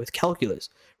shit with calculus,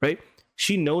 right?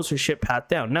 She knows her shit pat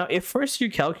down. Now, if first year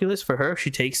calculus for her,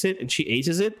 she takes it and she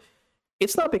aces it,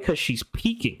 it's not because she's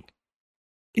peaking.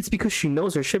 It's because she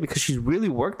knows her shit, because she's really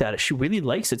worked at it. She really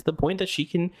likes it to the point that she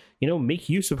can, make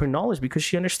use of her knowledge because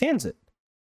she understands it.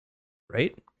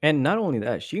 Right? And not only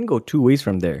that, she can go two ways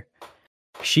from there.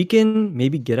 She can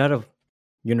maybe get out of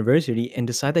university and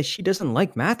decide that she doesn't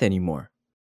like math anymore.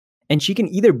 And she can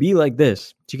either be like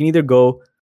this. She can either go,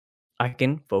 I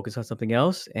can focus on something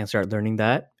else and start learning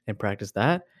that and practice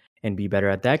that and be better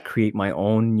at that, create my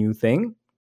own new thing.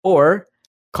 Or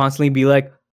constantly be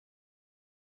like,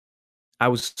 I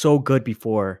was so good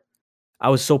before. I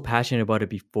was so passionate about it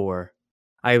before.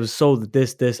 I was so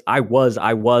this. I was.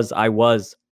 I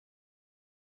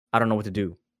don't know what to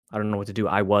do. I don't know what to do.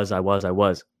 I was.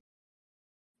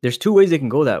 There's two ways they can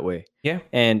go that way. Yeah.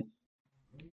 And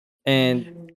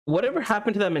whatever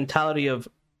happened to that mentality of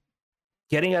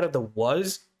getting out of the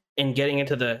was and getting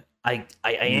into the I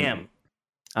am.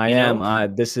 I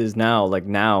am. This is now. Like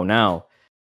now.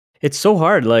 It's so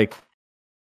hard. Like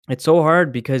it's so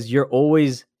hard because you're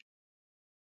always.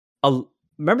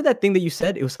 Remember that thing that you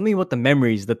said? It was something about the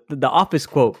memories. The office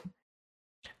quote.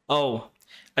 Oh,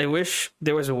 I wish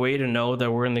there was a way to know that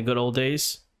we're in the good old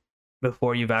days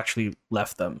before you've actually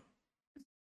left them.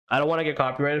 I don't want to get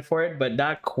copyrighted for it, but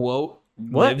that quote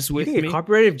lives with you can me. Get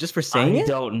copyrighted just for saying it? I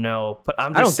don't know, but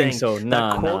I'm just saying think so.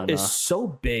 That quote is so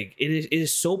big. It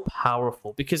is so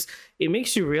powerful because it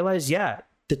makes you realize, yeah,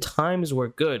 the times were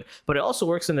good, but it also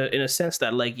works in a sense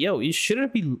that, like, yo, you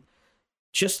shouldn't be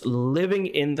just living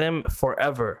in them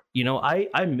forever.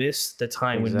 I miss the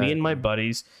time when me and my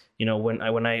buddies, when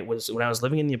I was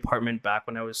living in the apartment back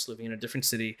when I was living in a different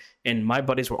city, and my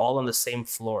buddies were all on the same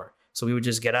floor. So we would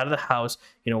just get out of the house,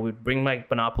 we'd bring my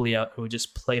Monopoly out and we'd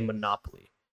just play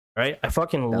Monopoly. Right? I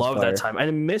fucking love that time.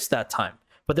 I miss that time.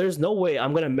 But there's no way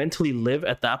I'm gonna mentally live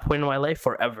at that point in my life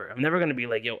forever. I'm never gonna be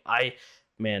like, yo, I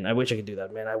wish I could do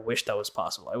that, man. I wish that was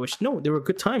possible. No, there were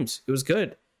good times. It was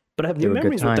good. But I have new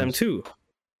memories with them too.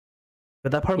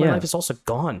 But that part of my life is also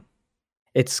gone.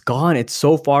 It's gone. It's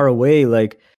so far away.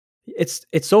 Like it's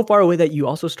so far away that you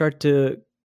also start to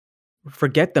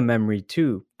forget the memory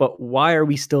too. But why are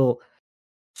we still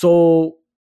so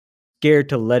scared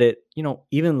to let it,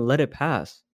 even let it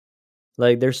pass?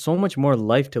 Like there's so much more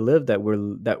life to live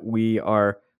that we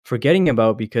are forgetting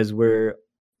about because we're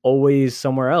always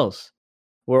somewhere else.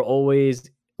 We're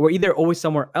either always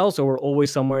somewhere else or we're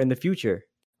always somewhere in the future,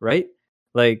 right?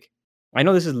 Like I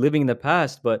know this is living in the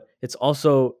past, but it's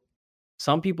also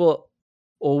some people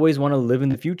always want to live in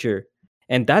the future,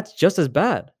 and that's just as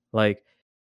bad. Like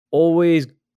always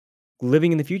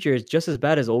living in the future is just as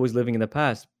bad as always living in the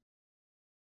past.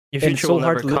 Your future will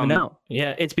never come. Now.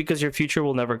 Yeah, it's because your future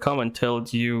will never come until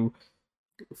you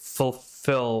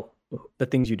fulfill the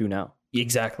things you do now.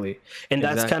 Exactly. And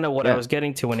that's kind of what I was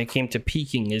getting to when it came to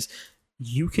peaking is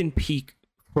you can peak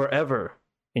forever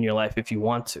in your life if you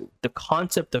want to. The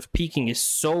concept of peaking is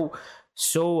so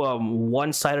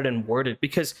one-sided and worded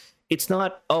because it's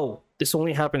not, oh, this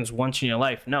only happens once in your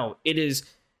life. No, it is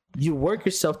you work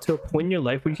yourself to a point in your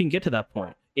life where you can get to that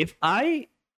point. If I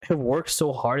have worked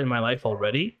so hard in my life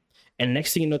already, and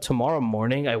next thing you know, tomorrow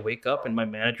morning, I wake up and my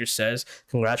manager says,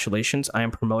 congratulations, I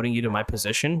am promoting you to my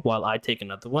position while I take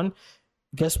another one.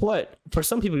 Guess what? For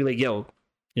some people, you're like, yo,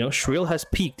 Shreel has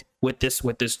peaked with this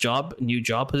new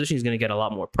job position. He's going to get a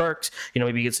lot more perks.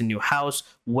 Maybe he gets a new house,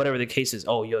 whatever the case is.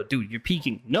 Oh, yo, dude, you're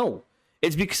peaking. No,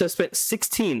 it's because I spent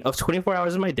 16 of 24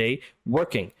 hours of my day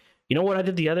working. You know what I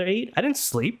did the other 8? I didn't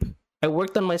sleep. I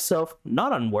worked on myself,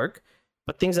 not on work,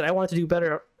 but things that I wanted to do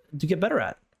better, to get better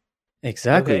at.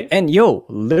 Exactly. Okay? And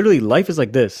literally life is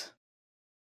like this.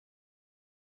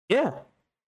 Yeah.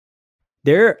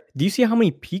 Do you see how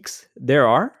many peaks there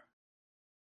are?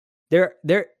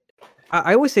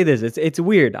 I always say this. It's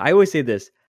weird. I always say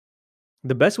this.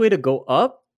 The best way to go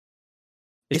up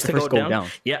is to first go down.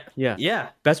 Yeah.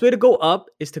 Best way to go up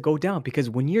is to go down because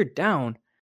when you're down,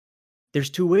 there's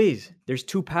two ways. There's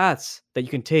two paths that you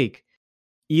can take.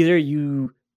 Either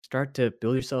you start to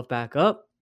build yourself back up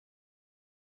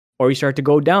or you start to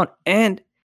go down. And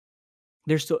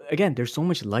there's so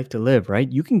much life to live,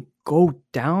 right? You can go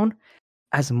down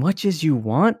as much as you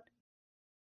want.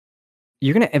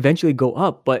 You're going to eventually go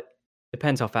up, but it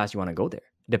depends how fast you want to go there.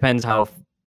 It depends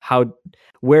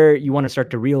where you want to start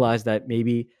to realize that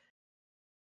maybe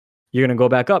you're going to go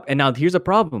back up. And now here's a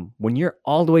problem. When you're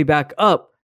all the way back up,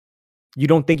 you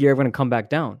don't think you're ever going to come back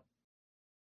down.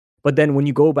 But then when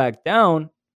you go back down,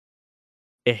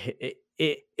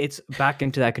 it's back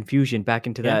into that confusion, back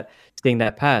into Yeah. that staying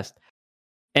that past.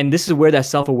 And this is where that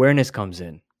self-awareness comes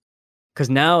in. Because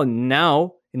now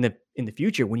in the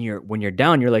future, when you're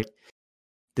down, you're like,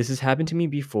 this has happened to me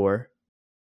before.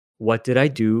 What did I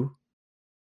do?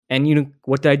 And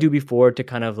what did I do before to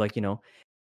kind of like, and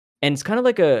it's kind of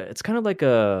like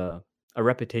a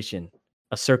repetition,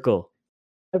 a circle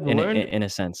I've learned in a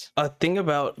sense. a thing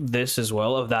about this as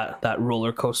well, of that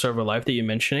roller coaster of a life that you're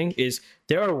mentioning, is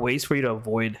there are ways for you to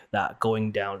avoid that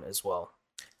going down as well.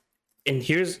 And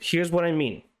here's what I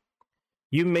mean.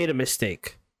 You made a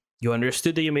mistake. You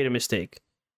understood that you made a mistake.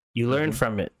 You learned Mhm.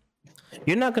 from it.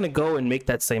 You're not going to go and make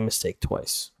that same mistake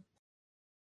twice.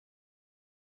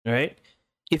 All right?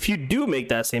 If you do make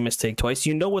that same mistake twice,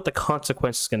 you know what the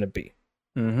consequence is going to be.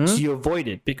 So Mhm. you avoid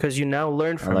it because you now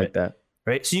learn I from like it. that.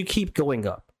 Right? So you keep going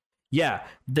up. Yeah,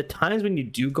 the times when you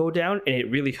do go down and it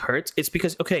really hurts, it's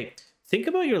because, okay, think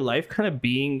about your life kind of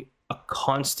being a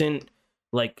constant,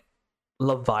 like,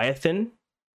 Leviathan.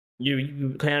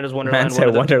 Canada's Man Wonderland, one said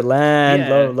of the, Wonderland, yeah,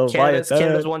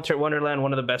 Canada's Leviathan. Wonderland,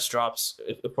 one of the best drops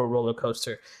for a roller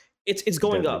coaster. It's It's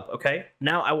going deadly. up. Okay,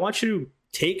 now I want you to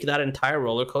take that entire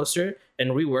roller coaster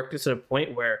and rework this to a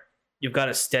point where you've got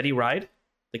a steady ride,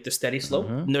 like the steady slope.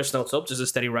 Mhm. There's no slope, just a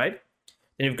steady ride.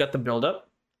 Then you've got the build up.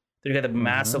 Then you got the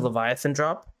massive Mhm. Leviathan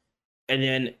drop, and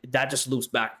then that just loops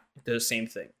back to the same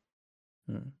thing.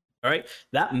 Mm. All right,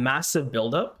 that massive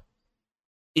buildup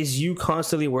is you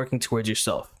constantly working towards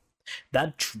yourself.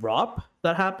 That drop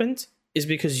that happened is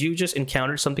because you just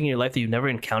encountered something in your life that you've never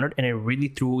encountered, and it really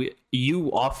threw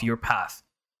you off your path.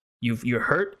 You're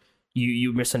hurt.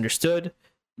 You misunderstood.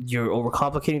 You're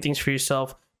overcomplicating things for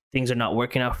yourself. Things are not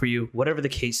working out for you. Whatever the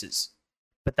case is,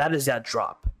 but that is that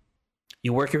drop.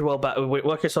 You work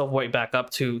yourself right back up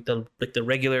to the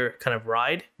regular kind of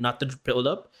ride, not the build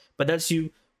up, but that's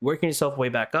you working yourself way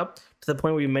back up to the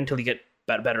point where you mentally get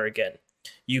better again.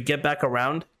 You get back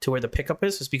around to where the pickup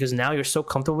is because now you're so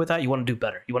comfortable with that, you want to do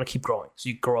better, you want to keep growing, so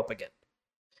you grow up again.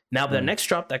 Now the Mm. next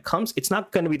drop that comes, it's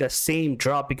not going to be the same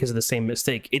drop because of the same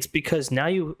mistake. It's because now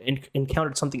you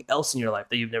encountered something else in your life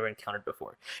that you've never encountered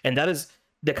before, and that is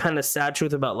the kind of sad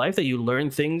truth about life, that you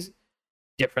learn things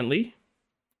differently.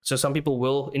 So some people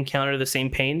will encounter the same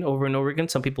pain over and over again.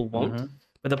 Some people won't. Mhm.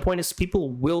 But the point is, people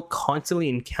will constantly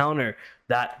encounter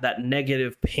that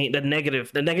negative pain, the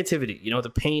negativity. You know, the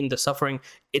pain, the suffering.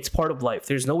 It's part of life.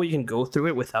 There's no way you can go through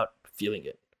it without feeling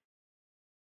it.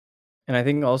 And I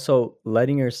think also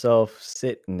letting yourself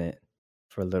sit in it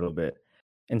for a little bit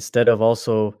instead of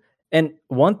also, and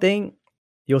one thing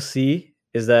you'll see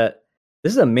is that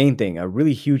this is a main thing, a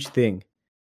really huge thing.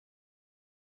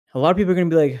 A lot of people are going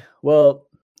to be like, well,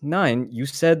 Nine, you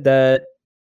said that,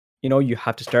 you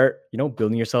have to start,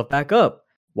 building yourself back up.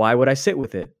 Why would I sit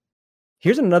with it?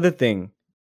 Here's another thing.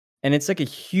 And it's like a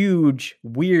huge,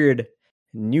 weird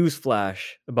news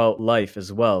flash about life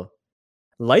as well.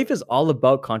 Life is all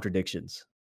about contradictions.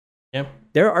 Yeah.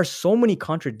 There are so many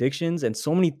contradictions and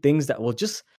so many things that will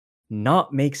just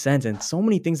not make sense, and so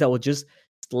many things that will just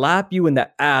slap you in the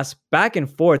ass back and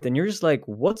forth, and you're just like,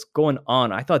 what's going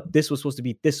on? I thought this was supposed to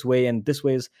be this way, and this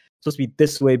way is supposed to be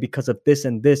this way because of this,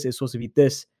 and this is supposed to be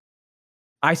this.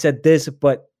 I said this,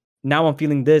 but now I'm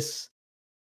feeling this.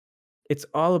 It's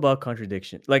all about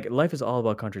contradiction. Like, life is all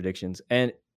about contradictions,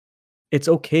 and it's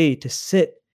okay to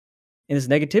sit in this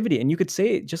negativity. And you could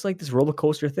say it just like this roller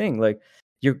coaster thing. Like,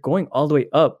 you're going all the way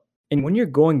up, and when you're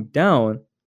going down,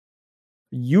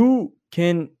 you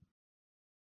can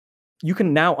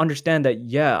now understand that,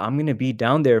 yeah, I'm gonna be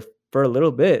down there for a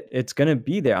little bit. It's gonna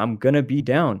be there. I'm gonna be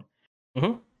down.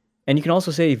 Mm-hmm. And you can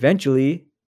also say, eventually,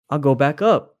 I'll go back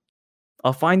up.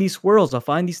 I'll find these swirls. I'll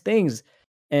find these things.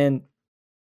 And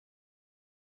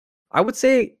I would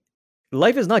say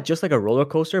life is not just like a roller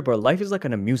coaster, but life is like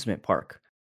an amusement park.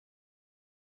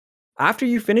 After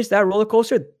you finish that roller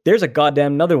coaster, there's a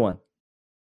goddamn another one.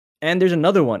 And there's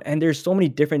another one. And there's so many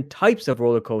different types of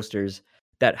roller coasters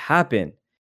that happen,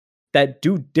 that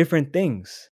do different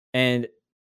things. And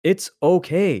it's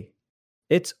okay.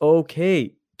 It's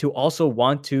okay to also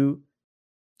want to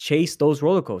chase those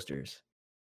roller coasters.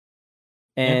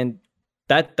 Yeah. And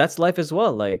that's life as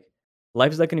well. Like,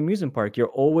 life is like an amusement park. You're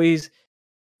always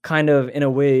kind of, in a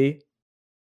way,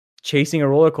 chasing a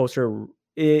roller coaster,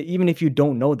 even if you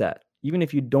don't know that, even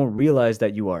if you don't realize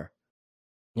that you are.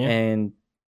 Yeah. And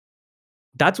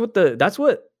that's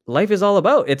what life is all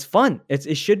about. It's fun.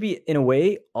 It should be, in a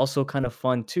way, also kind of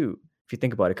fun too, if you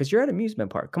think about it, because you're at an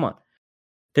amusement park. Come on.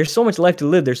 There's so much life to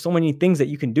live. There's so many things that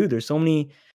you can do. There's so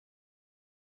many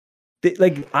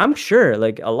like, I'm sure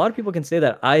like a lot of people can say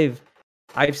that I've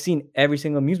seen every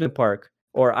single amusement park,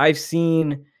 or I've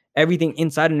seen everything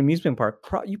inside an amusement park.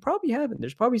 You probably haven't.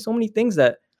 There's probably so many things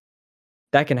that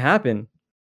can happen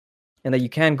and that you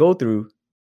can go through,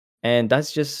 and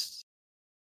that's just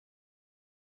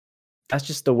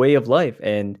the way of life.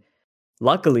 And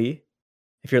luckily,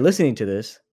 if you're listening to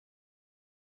this,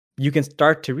 you can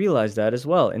start to realize that as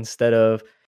well, instead of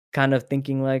kind of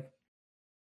thinking like,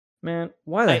 man,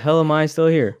 why the I hell am I still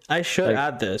here? I should Like,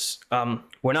 add this.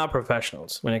 We're not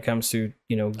professionals when it comes to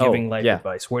oh, giving life yeah.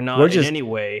 advice. We're not We're in just any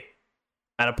way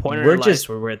at a point in we're our lives just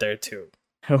where we're there too.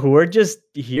 we're just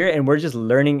here, and we're just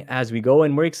learning as we go,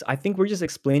 and I think we're just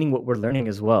explaining what we're learning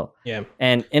as well. Yeah.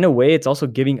 And in a way, it's also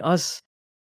giving us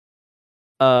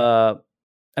a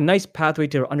nice pathway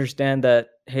to understand that,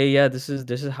 hey, yeah, this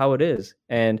is how it is.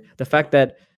 And the fact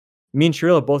that me and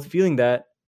Cheryl are both feeling that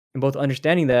and both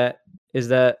understanding that is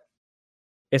that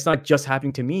it's not just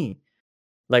happening to me.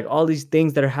 Like, all these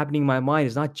things that are happening in my mind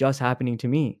is not just happening to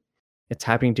me. It's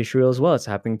happening to Cheryl as well. It's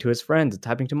happening to his friends. It's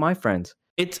happening to my friends.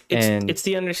 And It's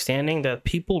the understanding that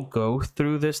people go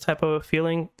through this type of a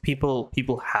feeling. People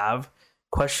have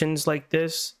questions like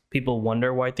this. People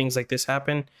wonder why things like this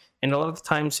happen, and a lot of the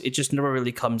times it just never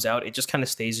really comes out. It just kind of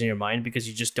stays in your mind because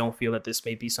you just don't feel that this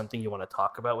may be something you want to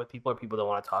talk about with people, or people don't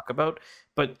want to talk about.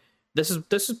 But this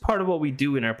is part of what we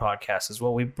do in our podcast as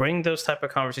well. We bring those type of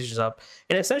conversations up,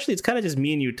 and essentially it's kind of just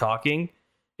me and you talking,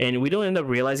 and we don't end up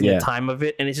realizing the time of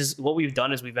it. And it's just what we've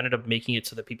done is we've ended up making it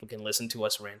so that people can listen to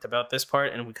us rant about this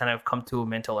part, and we kind of come to a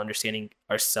mental understanding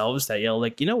ourselves that,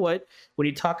 like, you know what, when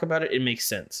you talk about it, it makes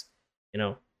sense,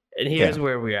 and here's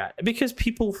where we're at, because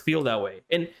people feel that way.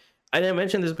 And I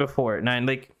mentioned this before, Nine,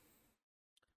 like,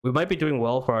 we might be doing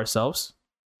well for ourselves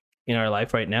in our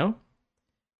life right now,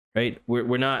 right?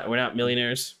 We're not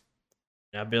millionaires,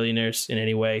 not billionaires in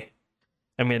any way.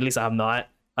 I mean, at least I'm not.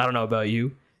 I don't know about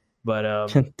you, but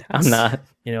I'm not.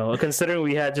 Considering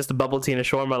we had just a bubble tea and a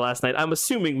shawarma last night, I'm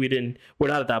assuming we're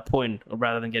not at that point,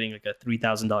 rather than getting like a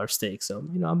 $3,000 steak. So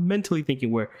I'm mentally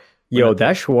thinking we're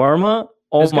that shawarma.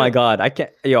 Oh my god, I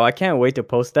can't wait to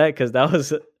post that, because that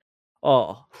was.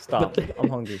 Oh, stop! I'm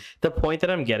hungry. The point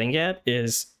that I'm getting at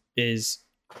is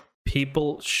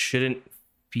people shouldn't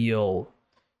feel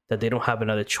that they don't have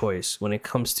another choice when it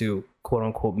comes to quote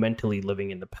unquote mentally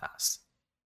living in the past,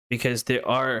 because there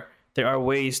are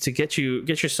ways to get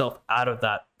yourself out of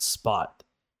that spot.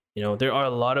 There are a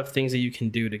lot of things that you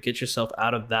can do to get yourself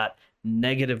out of that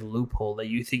negative loophole that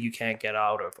you think you can't get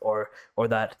out of, or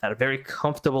that very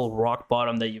comfortable rock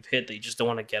bottom that you've hit that you just don't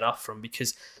want to get off from,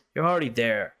 because you're already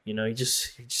there. You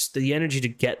just the energy to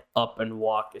get up and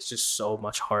walk is just so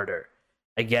much harder.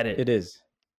 I get it. It is.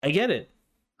 I get it.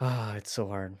 It's so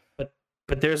hard.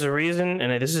 But there's a reason,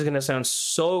 and this is going to sound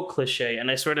so cliche,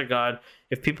 and I swear to God,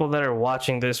 if people that are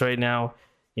watching this right now,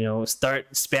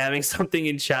 start spamming something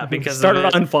in chat because start of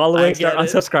it, unfollowing, start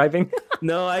unsubscribing.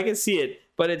 No, I can see it.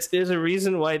 But there's a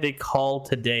reason why they call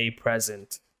today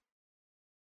present.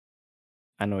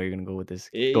 I know where you're gonna go with this.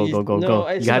 Go.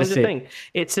 You gotta say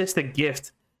it's just a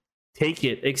gift. Take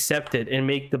it, accept it, and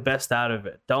make the best out of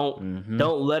it. Don't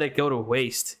let it go to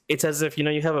waste. It's as if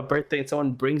you have a birthday and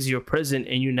someone brings you a present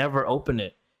and you never open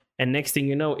it. And next thing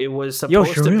you know, it was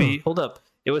supposed to be. Hold up.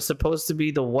 It was supposed to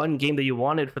be the one game that you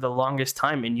wanted for the longest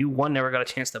time, and you, one, never got a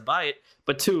chance to buy it,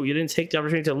 but two, you didn't take the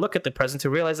opportunity to look at the present to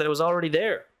realize that it was already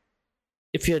there.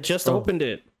 If you had just opened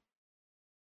it.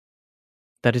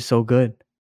 That is so good.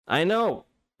 I know.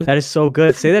 That is so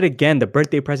good. Say that again, the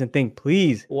birthday present thing,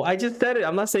 please. Well, I just said it.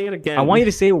 I'm not saying it again. I want you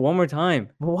to say it one more time.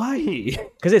 Why?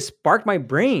 Because it sparked my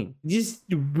brain. Just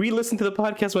re-listen to the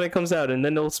podcast when it comes out, and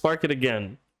then it'll spark it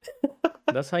again.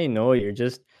 That's how you know you're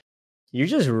just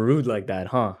rude like that,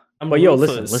 huh? But yo,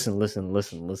 listen.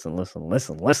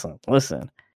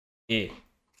 Yeah.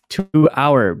 To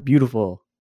our beautiful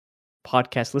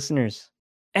podcast listeners,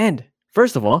 and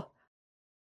first of all,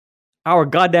 our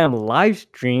goddamn live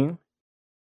stream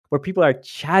where people are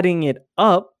chatting it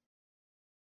up.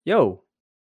 Yo,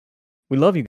 we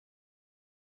love you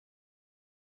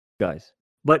guys.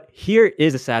 But here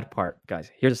is the sad part,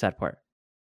 guys. Here's the sad part.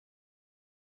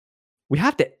 We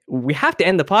have to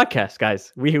end the podcast,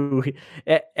 guys.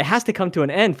 It has to come to an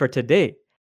end for today.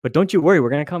 But don't you worry, we're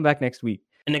gonna come back next week.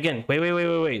 And again,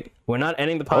 wait. We're not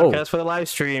ending the podcast for the live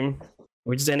stream.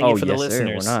 We're just ending it for the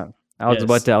listeners. We're not. I was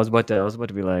about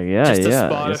to be like, just the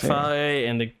Spotify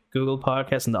and the Google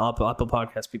Podcast and the Apple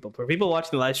Podcast people. For people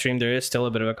watching the live stream, there is still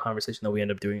a bit of a conversation that we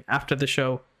end up doing after the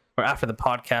show, or after the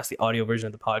podcast, the audio version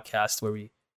of the podcast, where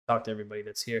we talk to everybody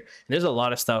that's here. And there's a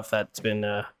lot of stuff that's been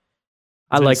I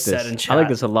like this. I like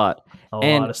this a lot. A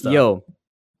lot of stuff.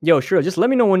 Yo, sure. Just let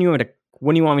me know when you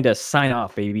want me to sign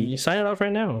off, baby. You sign it off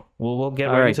right now. We'll get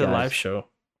ready to the live show.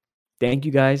 Thank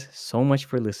you guys so much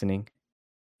for listening.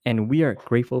 And we are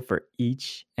grateful for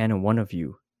each and one of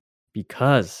you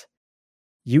because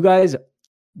you guys,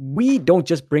 we don't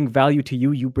just bring value to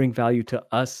you, you bring value to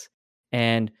us.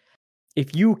 And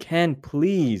if you can,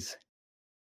 please,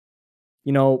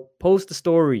 post a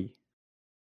story,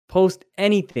 post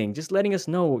anything, just letting us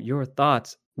know your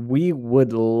thoughts. We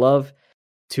would love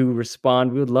to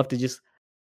respond. We would love to just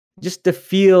to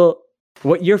feel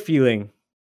what you're feeling. Yeah.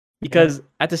 Because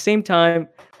at the same time,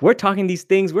 we're talking these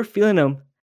things, we're feeling them,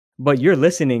 but you're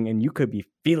listening and you could be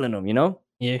feeling them.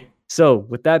 Yeah. So,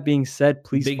 with that being said,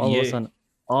 please Big follow us yeah. on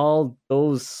all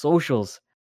those socials.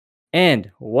 And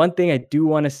one thing I do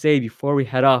want to say before we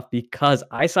head off, because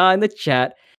I saw in the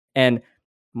chat and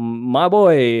my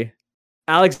boy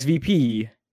Alex VP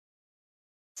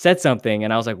said something,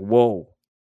 and I was like, whoa,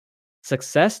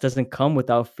 success doesn't come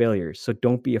without failure. So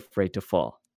don't be afraid to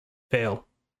fall. Fail.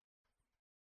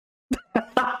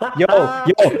 Yo.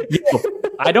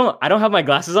 I don't have my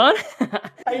glasses on.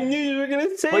 I knew you were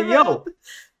gonna say But that.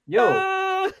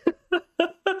 yo.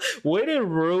 Way to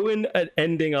ruin an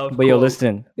ending of. But yo,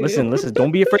 listen.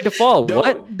 Don't be afraid to fall.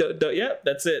 What? Don't, yeah,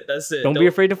 that's it. Don't be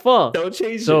afraid to fall. Don't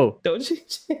change So, it. Don't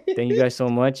change it. thank you guys so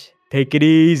much. Take it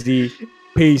easy.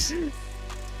 Peace.